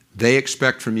they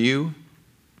expect from you,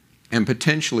 and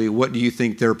potentially, what do you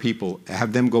think their people,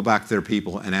 have them go back to their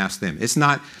people and ask them. It's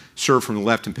not serve from the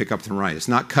left and pick up from the right. It's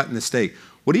not cutting the steak.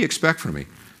 What do you expect from me?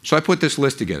 So I put this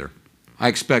list together. I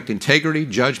expect integrity,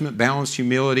 judgment, balanced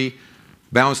humility,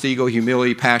 balanced ego,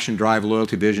 humility, passion, drive,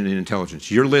 loyalty, vision, and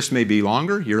intelligence. Your list may be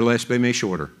longer. Your list may be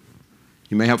shorter.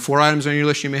 You may have 4 items on your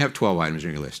list. You may have 12 items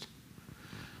on your list.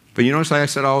 But you notice, like I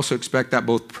said, I also expect that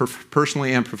both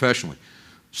personally and professionally.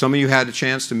 Some of you had a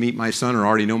chance to meet my son or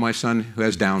already know my son who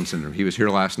has Down syndrome. He was here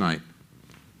last night.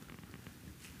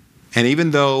 And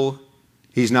even though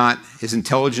his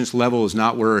intelligence level is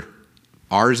not where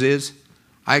ours is,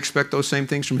 I expect those same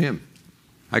things from him.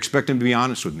 I expect him to be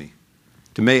honest with me,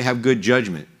 to may have good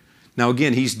judgment. Now,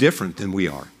 again, he's different than we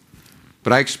are.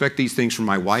 But I expect these things from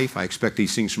my wife. I expect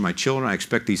these things from my children. I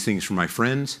expect these things from my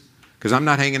friends, because I'm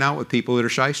not hanging out with people that are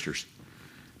shysters.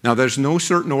 Now, there's no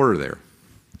certain order there,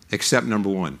 except number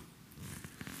one.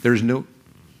 There's no...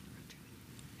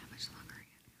 How much longer?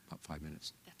 About 5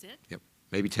 minutes. That's it? Yep,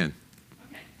 maybe 10.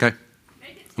 Okay. Okay?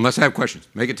 Unless I have questions.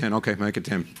 Make it 10. Okay, make it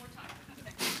 10.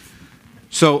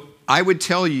 So I would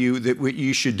tell you that what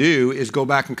you should do is go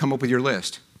back and come up with your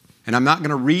list. And I'm not going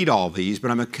to read all these,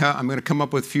 but I'm going to come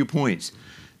up with a few points.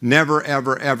 Never,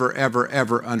 ever, ever, ever,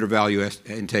 ever undervalue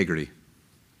integrity.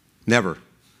 Never.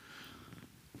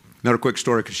 Another quick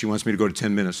story, because she wants me to go to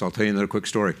 10 minutes, so I'll tell you another quick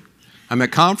story. I'm at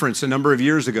a conference a number of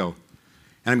years ago,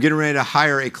 and I'm getting ready to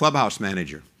hire a clubhouse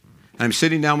manager. And I'm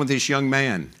sitting down with this young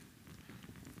man.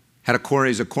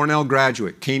 He's a Cornell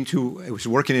graduate, was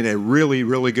working in a really,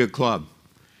 really good club.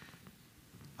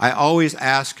 I always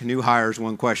ask new hires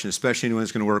one question, especially anyone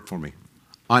that's going to work for me.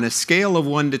 On a scale of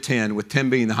 1 to 10, with 10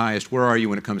 being the highest, where are you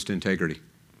when it comes to integrity?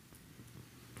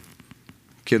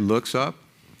 Kid looks up,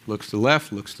 looks to the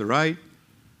left, looks to the right.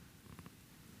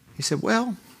 He said,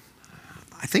 well,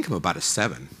 I think I'm about a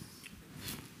 7.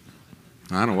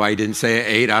 I don't know why he didn't say an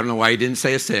 8. I don't know why he didn't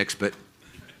say a 6, but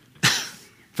I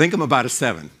think I'm about a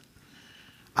 7.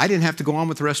 I didn't have to go on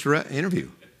with the rest of the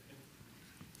interview.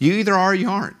 You either are or you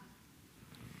aren't.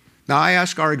 Now, I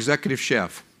asked our executive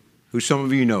chef, who some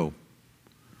of you know,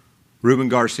 Ruben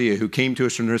Garcia, who came to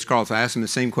us from Ritz-Carlton. I asked him the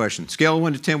same question. Scale of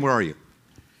 1 to 10, where are you?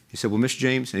 He said, well, Mr.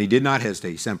 James, and he did not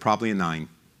hesitate. He said, I'm probably a 9.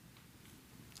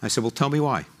 I said, well, tell me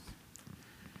why.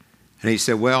 And he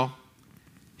said, well,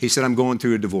 I'm going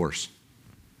through a divorce.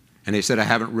 And he said, I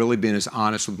haven't really been as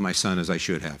honest with my son as I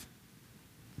should have.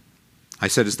 I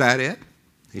said, is that it?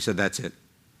 He said, that's it.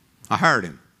 I hired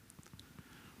him.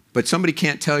 But somebody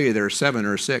can't tell you they're a 7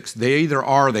 or a 6. They either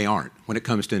are or they aren't when it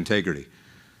comes to integrity.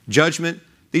 Judgment,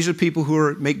 these are people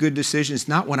who make good decisions,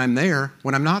 not when I'm there,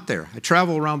 when I'm not there. I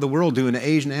travel around the world doing the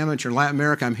Asian amateur, Latin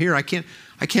America. I'm here. I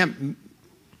can't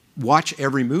watch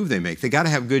every move they make. They got to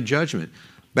have good judgment.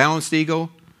 Balanced ego,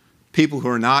 people who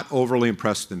are not overly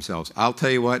impressed with themselves. I'll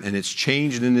tell you what, and it's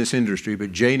changed in this industry,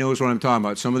 but Jay knows what I'm talking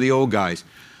about. Some of the old guys.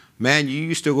 Man, you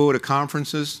used to go to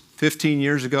conferences 15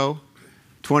 years ago,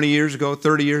 20 years ago,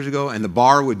 30 years ago, and the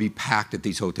bar would be packed at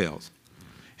these hotels.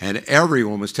 And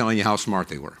everyone was telling you how smart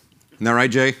they were. Isn't that right,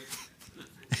 Jay?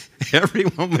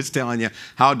 Everyone was telling you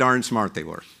how darn smart they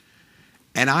were.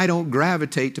 And I don't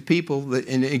gravitate to people that,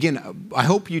 and again, I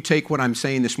hope you take what I'm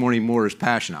saying this morning more as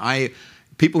passion.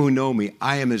 People who know me,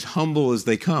 I am as humble as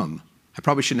they come. I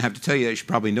probably shouldn't have to tell you that. You should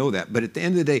probably know that. But at the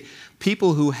end of the day,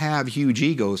 people who have huge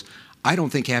egos, I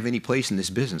don't think have any place in this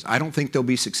business. I don't think they'll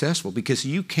be successful, because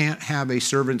you can't have a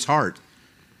servant's heart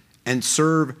and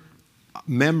serve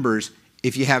members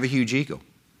if you have a huge ego.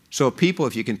 So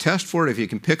if you can test for it, if you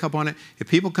can pick up on it, if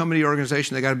people come into the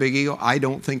organization, they got a big ego, I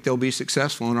don't think they'll be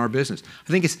successful in our business.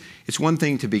 I think it's one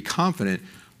thing to be confident,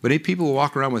 but if people who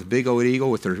walk around with big old ego,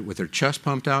 with their chest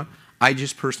pumped out, I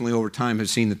just personally over time have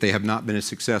seen that they have not been as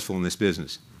successful in this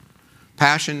business.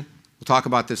 Passion, we'll talk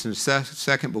about this in a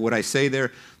second, but what I say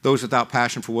there, those without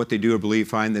passion for what they do or believe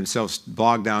find themselves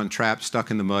bogged down, trapped, stuck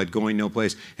in the mud, going no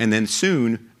place. And then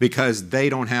soon, because they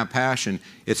don't have passion,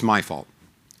 it's my fault.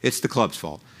 It's the club's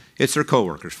fault. It's their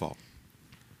coworkers' fault.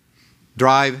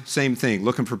 Drive, same thing.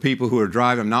 Looking for people who are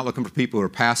driving. I'm not looking for people who are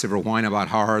passive or whine about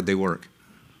how hard they work.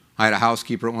 I had a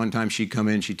housekeeper at one time. She'd come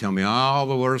in. She'd tell me, oh,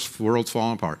 the world's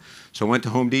falling apart. So I went to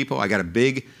Home Depot. I got a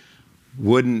big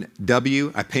wooden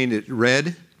W. I painted it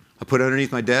red. I put it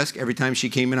underneath my desk. Every time she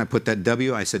came in, I put that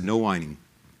W. I said, no whining.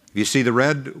 If you see the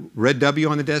red W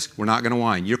on the desk, we're not going to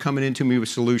whine. You're coming into me with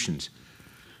solutions.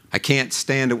 I can't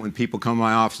stand it when people come to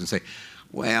my office and say,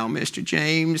 well, Mr.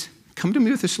 James, come to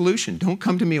me with a solution. Don't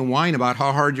come to me and whine about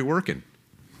how hard you're working.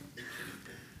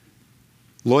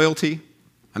 Loyalty.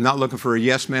 I'm not looking for a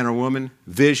yes man or woman.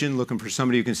 Vision, looking for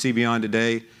somebody who can see beyond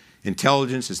today.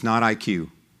 Intelligence is not IQ.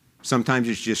 Sometimes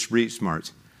it's just street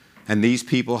smarts. And these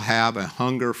people have a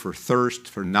hunger for thirst,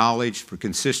 for knowledge, for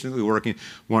consistently working.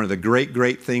 One of the great,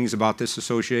 great things about this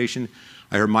association,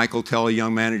 I heard Michael tell a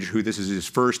young manager who this is his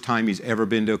first time he's ever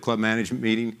been to a club management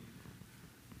meeting.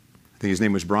 I think his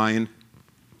name was Brian.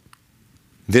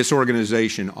 This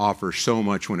organization offers so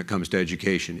much when it comes to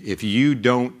education. If you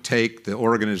don't take the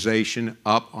organization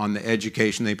up on the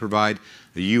education they provide,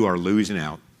 you are losing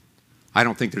out. I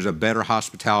don't think there's a better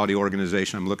hospitality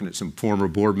organization. I'm looking at some former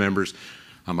board members.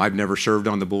 I've never served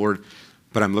on the board,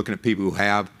 but I'm looking at people who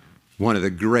have. one of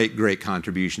the great, great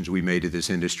contributions we made to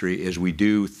this industry is we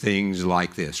do things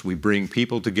like this. We bring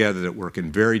people together that work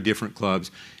in very different clubs,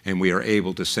 and we are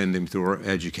able to send them through our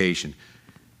education.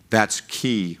 That's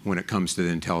key when it comes to the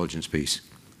intelligence piece.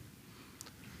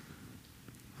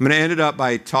 I'm going to end it up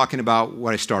by talking about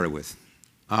what I started with.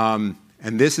 And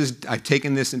I've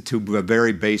taken this into a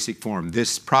very basic form.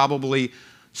 This probably,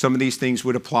 some of these things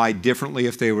would apply differently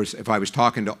if I was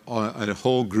talking to a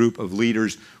whole group of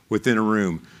leaders within a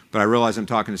room. But I realize I'm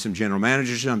talking to some general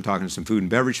managers, I'm talking to some food and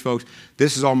beverage folks.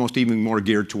 This is almost even more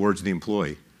geared towards the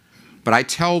employee. But I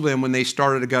tell them when they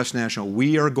start at Augusta National,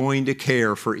 we are going to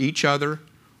care for each other,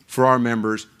 for our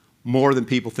members, more than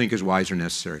people think is wise or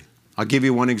necessary. I'll give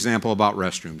you one example about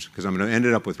restrooms, because I'm going to end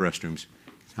it up with restrooms.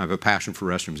 I have a passion for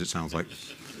restrooms, it sounds like.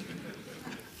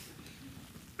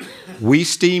 We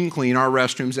steam clean our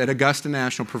restrooms at Augusta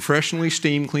National, professionally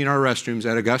steam clean our restrooms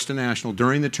at Augusta National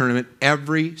during the tournament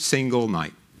every single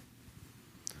night.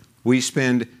 We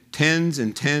spend tens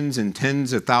and tens and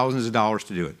tens of thousands of dollars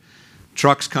to do it.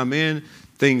 Trucks come in,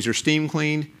 things are steam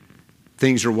cleaned,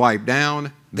 things are wiped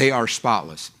down, they are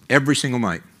spotless every single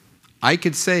night. I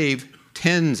could save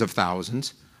tens of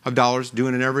thousands of dollars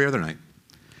doing it every other night.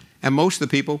 And most of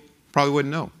the people probably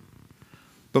wouldn't know.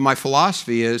 But my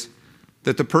philosophy is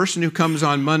that the person who comes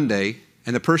on Monday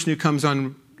and the person who comes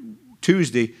on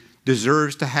Tuesday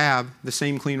deserves to have the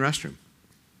same clean restroom.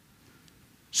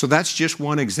 So that's just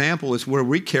one example is where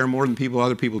we care more than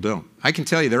other people don't. I can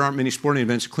tell you there aren't many sporting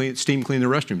events that steam clean their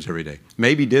restrooms every day.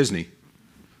 Maybe Disney.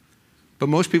 But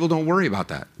most people don't worry about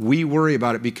that. We worry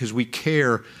about it because we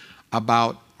care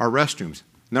about our restrooms.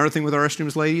 Another thing with our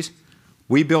restrooms, ladies,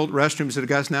 we built restrooms at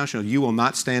Augusta National. You will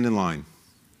not stand in line.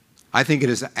 I think it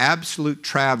is an absolute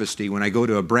travesty when I go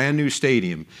to a brand new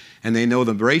stadium and they know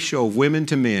the ratio of women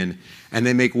to men and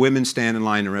they make women stand in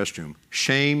line in the restroom.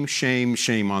 Shame, shame,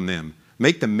 shame on them.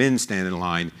 Make the men stand in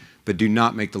line, but do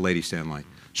not make the ladies stand in line.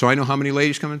 So I know how many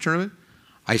ladies come in the tournament.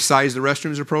 I size the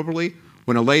restrooms appropriately.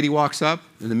 When a lady walks up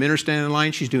and the men are standing in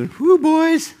line, she's doing, "Whoo,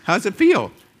 boys, how's it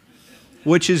feel?"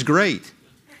 Which is great.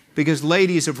 Because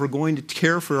ladies, if we're going to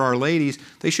care for our ladies,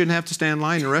 they shouldn't have to stand in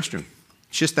line in the restroom.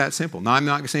 It's just that simple. Now, I'm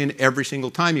not saying every single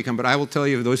time you come, but I will tell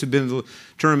you, those who've been to the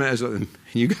tournament, and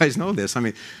you guys know this, I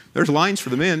mean, there's lines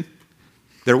for the men.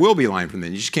 There will be a line for the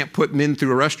men. You just can't put men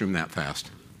through a restroom that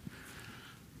fast.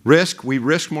 Risk, we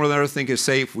risk more than others think is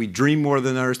safe. We dream more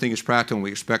than others think is practical, and we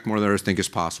expect more than others think is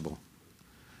possible.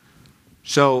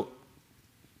 So,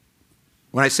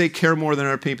 when I say care more than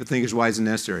other people think is wise and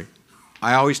necessary,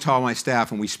 I always tell my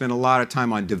staff, and we spend a lot of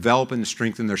time on developing and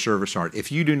strengthening their service heart.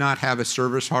 If you do not have a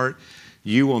service heart,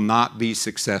 you will not be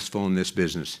successful in this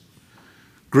business.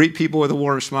 Greet people with a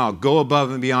warm smile. Go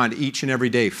above and beyond each and every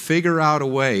day. Figure out a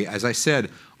way. As I said,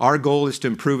 our goal is to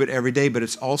improve it every day, but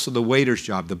it's also the waiter's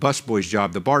job, the busboy's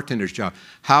job, the bartender's job.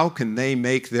 How can they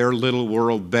make their little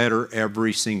world better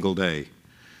every single day?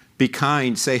 Be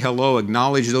kind, say hello,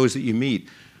 acknowledge those that you meet.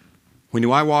 When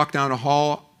I walk down a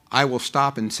hall, I will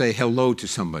stop and say hello to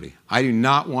somebody. I do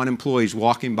not want employees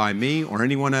walking by me or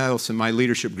anyone else in my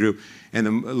leadership group, and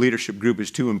the leadership group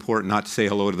is too important not to say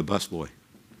hello to the busboy,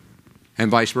 and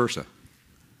vice versa.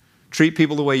 Treat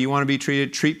people the way you want to be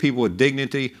treated. Treat people with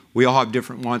dignity. We all have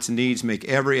different wants and needs. Make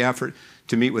every effort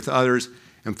to meet with others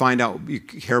and find out you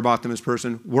care about them as a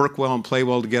person. Work well and play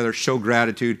well together. Show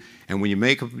gratitude. And when you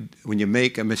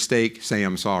make a mistake, say,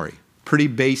 "I'm sorry." Pretty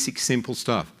basic, simple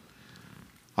stuff.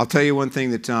 I'll tell you one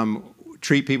thing that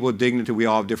treat people with dignity. We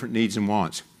all have different needs and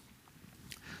wants.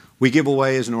 We give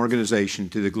away as an organization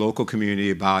to the local community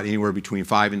about anywhere between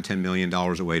 $5 and $10 million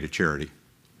away to charity.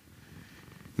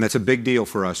 And that's a big deal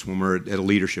for us when we're at a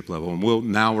leadership level.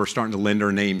 And now we're starting to lend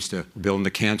our names to building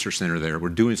the cancer center there. We're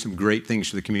doing some great things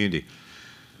for the community.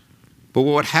 But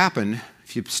what would happen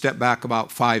if you step back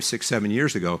about 5, 6, 7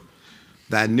 years ago,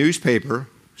 that newspaper,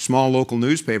 small local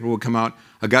newspaper, would come out,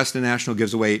 Augusta National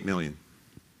gives away $8 million.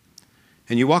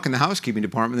 And you walk in the housekeeping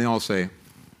department, and they all say,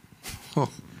 "Oh,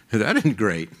 that isn't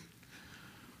great.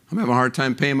 I'm having a hard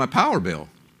time paying my power bill.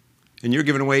 And you're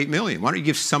giving away $8 million. Why don't you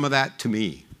give some of that to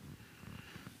me?"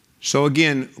 So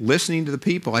again, listening to the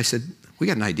people, I said, we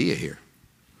got an idea here.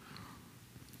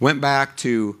 Went back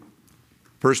to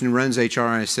the person who runs HR,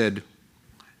 and I said,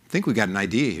 I think we got an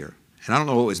idea here. And I don't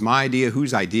know if it was my idea,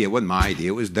 whose idea. It wasn't my idea.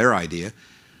 It was their idea.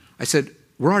 I said,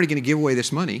 we're already going to give away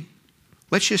this money.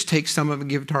 Let's just take some of it and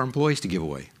give it to our employees to give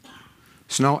away.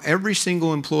 So now every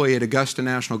single employee at Augusta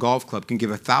National Golf Club can give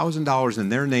 $1,000 in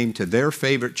their name to their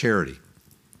favorite charity.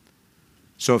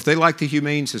 So if they like the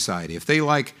Humane Society, if they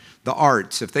like the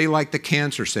arts, if they like the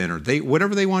Cancer Center,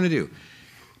 whatever they want to do.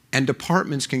 And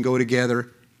departments can go together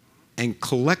and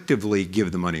collectively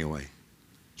give the money away.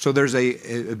 So there's a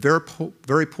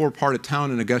very poor part of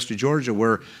town in Augusta, Georgia,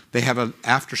 where they have an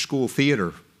after-school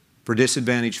theater for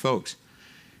disadvantaged folks.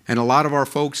 And a lot of our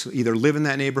folks either live in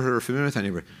that neighborhood or are familiar with that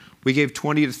neighborhood. We gave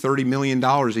 $20 to $30 million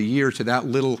a year to that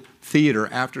little theater,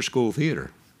 after-school theater.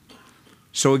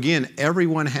 So again,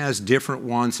 everyone has different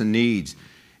wants and needs.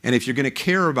 And if you're going to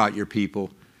care about your people,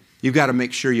 you've got to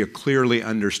make sure you clearly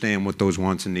understand what those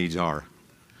wants and needs are.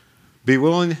 Be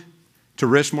willing to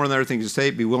risk more than other things to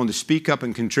say. Be willing to speak up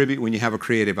and contribute when you have a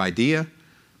creative idea.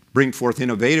 Bring forth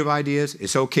innovative ideas.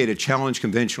 It's okay to challenge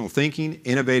conventional thinking.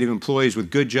 Innovative employees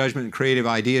with good judgment and creative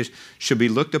ideas should be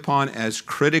looked upon as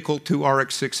critical to our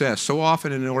success. So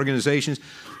often in organizations,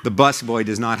 the busboy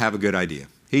does not have a good idea.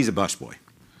 He's a busboy.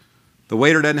 The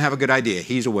waiter doesn't have a good idea.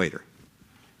 He's a waiter.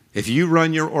 If you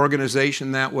run your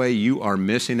organization that way, you are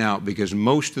missing out, because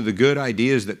most of the good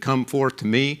ideas that come forth to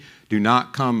me do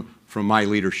not come from my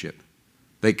leadership.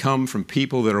 They come from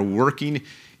people that are working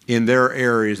in their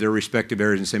areas, their respective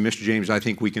areas, and say, Mr. James, I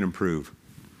think we can improve.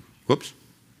 Whoops.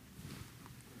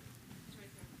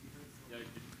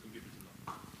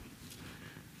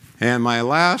 And my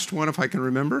last one, if I can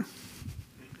remember.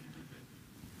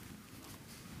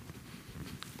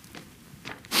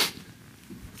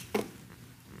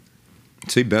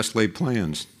 See, best laid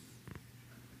plans.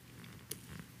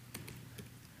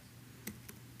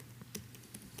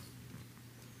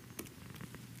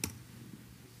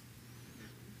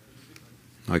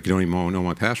 Like you don't even know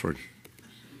my password.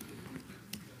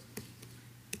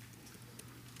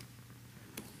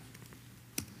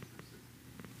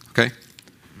 Okay.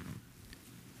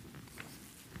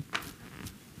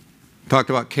 Talked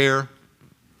about care,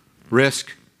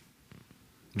 risk,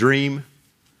 dream.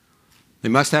 They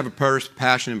must have a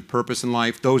passion and purpose in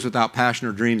life. Those without passion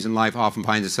or dreams in life often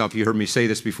find itself, you heard me say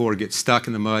this before, get stuck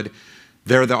in the mud.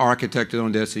 They're the architect of their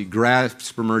own destiny.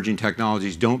 Grasp emerging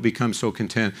technologies. Don't become so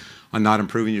content on not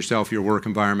improving yourself, your work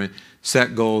environment.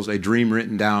 Set goals. A dream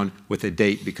written down with a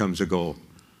date becomes a goal.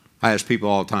 I ask people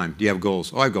all the time, do you have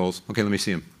goals? Oh, I have goals. Okay, let me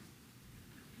see them.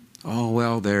 Oh,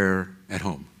 well, they're at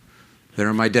home. They're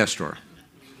in my desk drawer.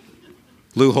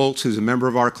 Lou Holtz, who's a member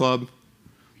of our club,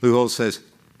 Lou Holtz says,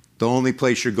 the only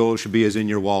place your goals should be is in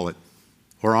your wallet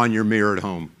or on your mirror at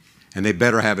home. And they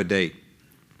better have a date.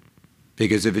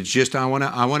 Because if it's just, I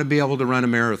want to be able to run a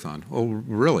marathon. Oh,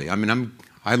 really? I mean,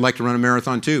 I'd like to run a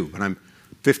marathon too, but I'm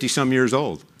 50-some years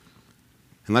old.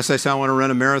 Unless I say I want to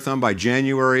run a marathon by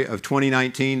January of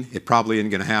 2019, it probably isn't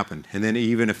going to happen. And then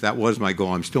even if that was my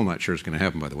goal, I'm still not sure it's going to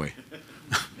happen, by the way.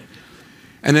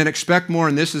 And then expect more,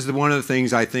 and this is one of the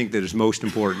things I think that is most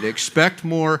important. Expect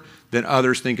more than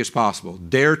others think is possible.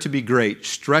 Dare to be great.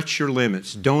 Stretch your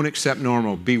limits. Don't accept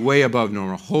normal. Be way above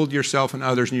normal. Hold yourself and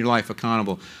others in your life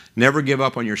accountable. Never give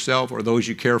up on yourself or those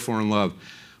you care for and love.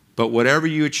 But whatever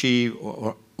you achieve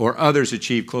or others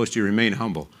achieve close to you, remain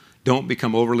humble. Don't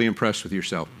become overly impressed with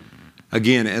yourself.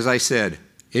 Again, as I said,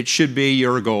 it should be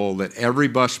your goal that every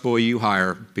busboy you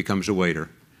hire becomes a waiter.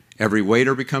 Every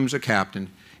waiter becomes a captain.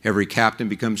 Every captain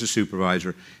becomes a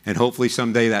supervisor. And hopefully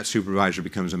someday that supervisor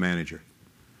becomes a manager.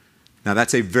 Now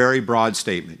that's a very broad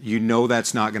statement. You know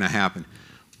that's not going to happen.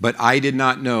 But I did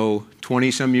not know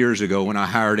 20-some years ago when I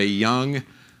hired a young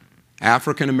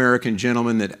African-American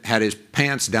gentleman that had his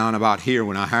pants down about here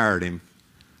when I hired him,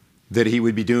 that he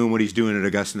would be doing what he's doing at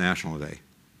Augusta National today.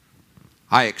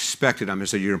 I expected him. I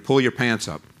said, you're going to pull your pants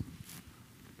up.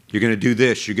 You're going to do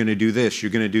this. You're going to do this.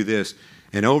 You're going to do this.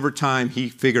 And over time, he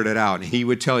figured it out. And he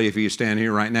would tell you, if he was standing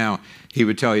here right now, he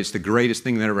would tell you it's the greatest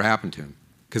thing that ever happened to him.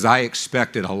 Because I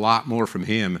expected a lot more from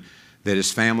him that his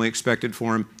family expected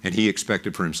for him and he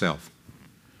expected for himself.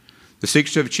 The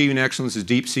secret of achieving excellence is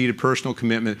deep-seated personal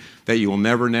commitment that you will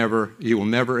never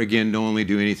again knowingly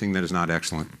do anything that is not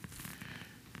excellent.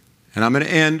 And I'm going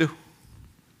to end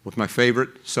with my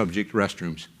favorite subject,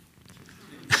 restrooms.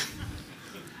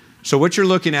 So what you're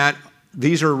looking at,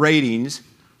 these are ratings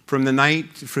from the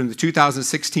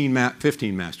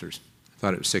 2016-15 Masters. I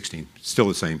thought it was 16. Still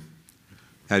the same.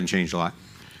 Hadn't changed a lot.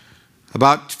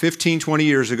 About 15, 20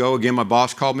 years ago, again, my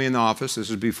boss called me in the office. This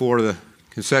was before the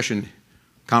concession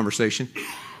conversation.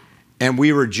 And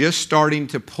we were just starting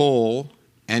to poll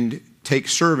and take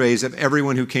surveys of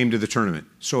everyone who came to the tournament.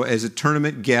 So as a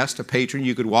tournament guest, a patron,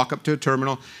 you could walk up to a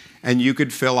terminal and you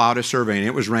could fill out a survey, and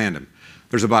it was random.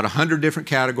 There's about 100 different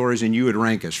categories, and you would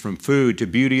rank us from food to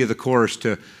beauty of the course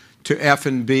to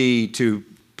F&B to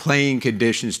playing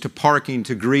conditions to parking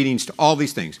to greetings to all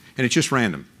these things. And it's just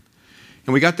random.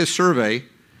 And we got this survey,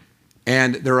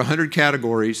 and there are 100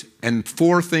 categories, and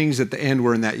 4 things at the end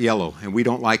were in that yellow, and we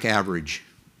don't like average.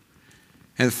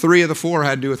 And 3 of the 4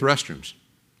 had to do with restrooms.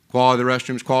 Quality of the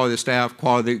restrooms, quality of the staff,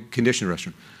 quality of the condition of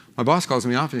the restroom. My boss calls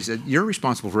me in the office. He said, "You're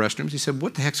responsible for restrooms." He said,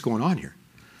 "What the heck's going on here?"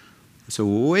 I said,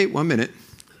 "Wait 1 minute."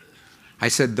 I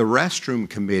said, "The restroom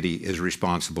committee is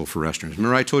responsible for restrooms."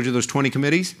 Remember I told you those 20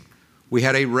 committees? We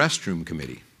had a restroom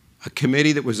committee, a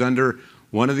committee that was under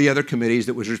one of the other committees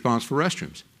that was responsible for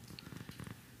restrooms.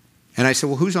 And I said,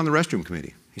 "Well, who's on the restroom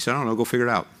committee?" He said, "I don't know, go figure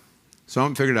it out." So I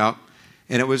figured it out,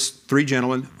 and it was 3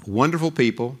 gentlemen, wonderful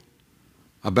people,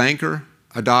 a banker,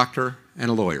 a doctor,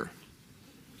 and a lawyer.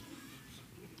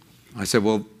 I said,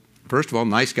 "Well, first of all,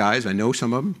 nice guys. I know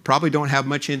some of them. Probably don't have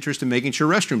much interest in making sure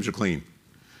restrooms are clean."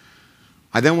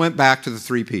 I then went back to the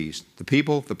 3 Ps, the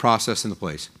people, the process, and the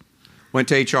place. Went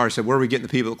to HR, said, "Where are we getting the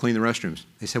people that clean the restrooms?"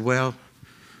 They said, "Well,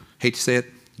 hate to say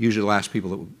it, usually the last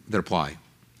people that apply.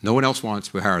 No one else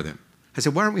wants, we hire them." I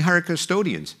said, "Why aren't we hiring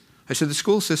custodians?" I said, "The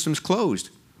school system's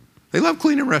closed. They love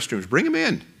cleaning restrooms. Bring them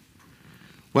in."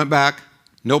 Went back,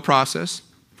 no process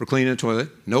for cleaning the toilet,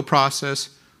 no process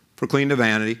for cleaning the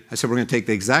vanity. I said, "We're going to take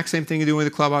the exact same thing you do in the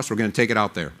clubhouse, we're going to take it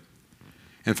out there."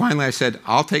 And finally I said,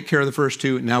 "I'll take care of the first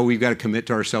 2. Now we've got to commit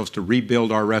to ourselves to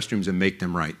rebuild our restrooms and make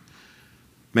them right.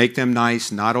 Make them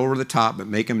nice, not over the top, but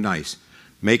make them nice.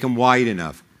 Make them wide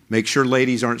enough. Make sure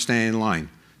ladies aren't standing in line."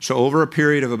 So over a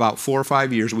period of about 4 or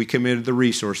 5 years, we committed the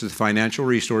resources, the financial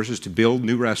resources, to build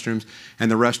new restrooms, and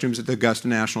the restrooms at the Augusta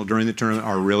National during the tournament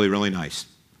are really, really nice.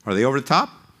 Are they over the top?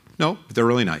 No, but they're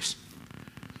really nice.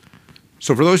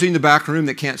 So for those of you in the back room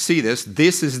that can't see this,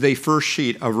 this is the first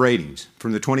sheet of ratings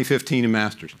from the 2015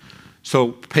 Masters. So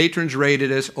patrons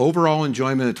rated us overall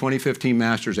enjoyment of the 2015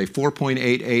 Masters a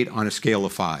 4.88 on a scale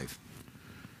of 5.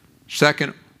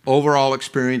 Second, overall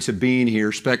experience of being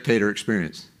here, spectator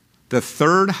experience. The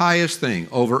third highest thing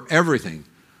over everything,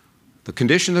 the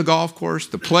condition of the golf course,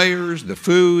 the players, the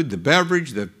food, the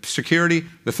beverage, the security,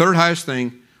 the third highest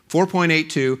thing,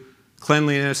 4.82,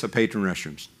 cleanliness of patron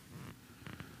restrooms.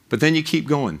 But then you keep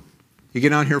going. You get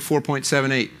down here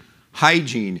 4.78,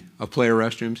 hygiene of player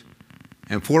restrooms,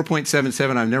 and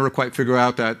 4.77, I've never quite figured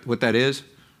out what that is,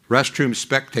 restroom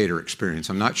spectator experience.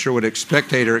 I'm not sure what a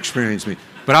spectator experience means,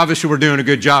 but obviously we're doing a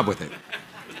good job with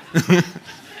it.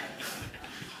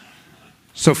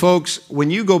 So folks, when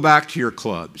you go back to your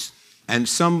clubs and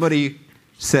somebody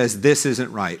says this isn't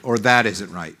right or that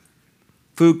isn't right,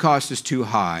 food cost is too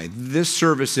high, this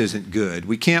service isn't good,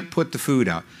 we can't put the food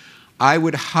out, I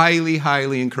would highly,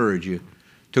 highly encourage you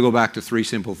to go back to 3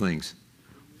 simple things.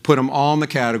 Put them all in the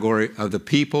category of the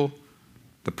people,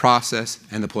 the process,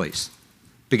 and the place.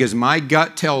 Because my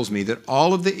gut tells me that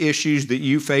all of the issues that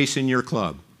you face in your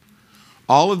club,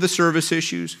 all of the service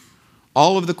issues,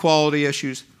 all of the quality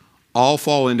issues, all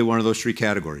fall into one of those 3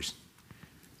 categories.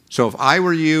 So if I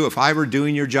were you, if I were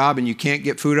doing your job and you can't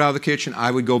get food out of the kitchen,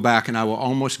 I would go back and I will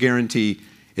almost guarantee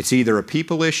it's either a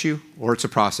people issue or it's a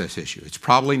process issue. It's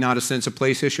probably not a sense of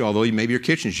place issue, although maybe your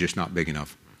kitchen's just not big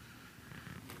enough.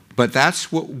 But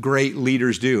that's what great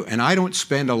leaders do. And I don't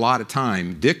spend a lot of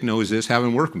time, Dick knows this,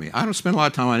 having worked with me, I don't spend a lot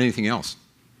of time on anything else.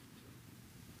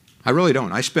 I really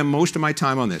don't. I spend most of my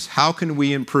time on this. How can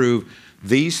we improve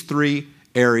these 3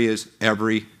 areas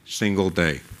every single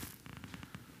day?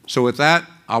 So with that,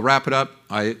 I'll wrap it up.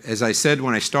 As I said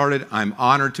when I started, I'm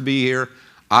honored to be here.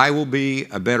 I will be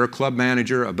a better club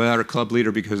manager, a better club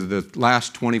leader because of the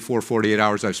last 24, 48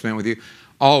 hours I've spent with you.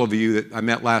 All of you that I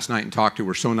met last night and talked to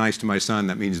were so nice to my son.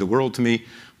 That means the world to me.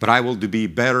 But I will be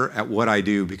better at what I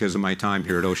do because of my time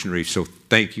here at Ocean Reef. So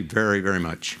thank you very, very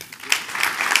much.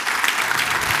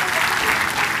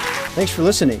 Thanks for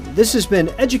listening. This has been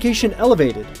Education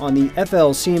Elevated on the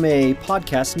FLCMA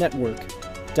Podcast Network.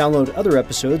 Download other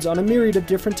episodes on a myriad of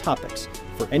different topics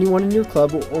for anyone in your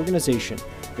club or organization,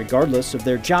 regardless of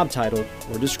their job title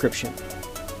or description.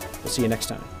 We'll see you next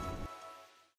time.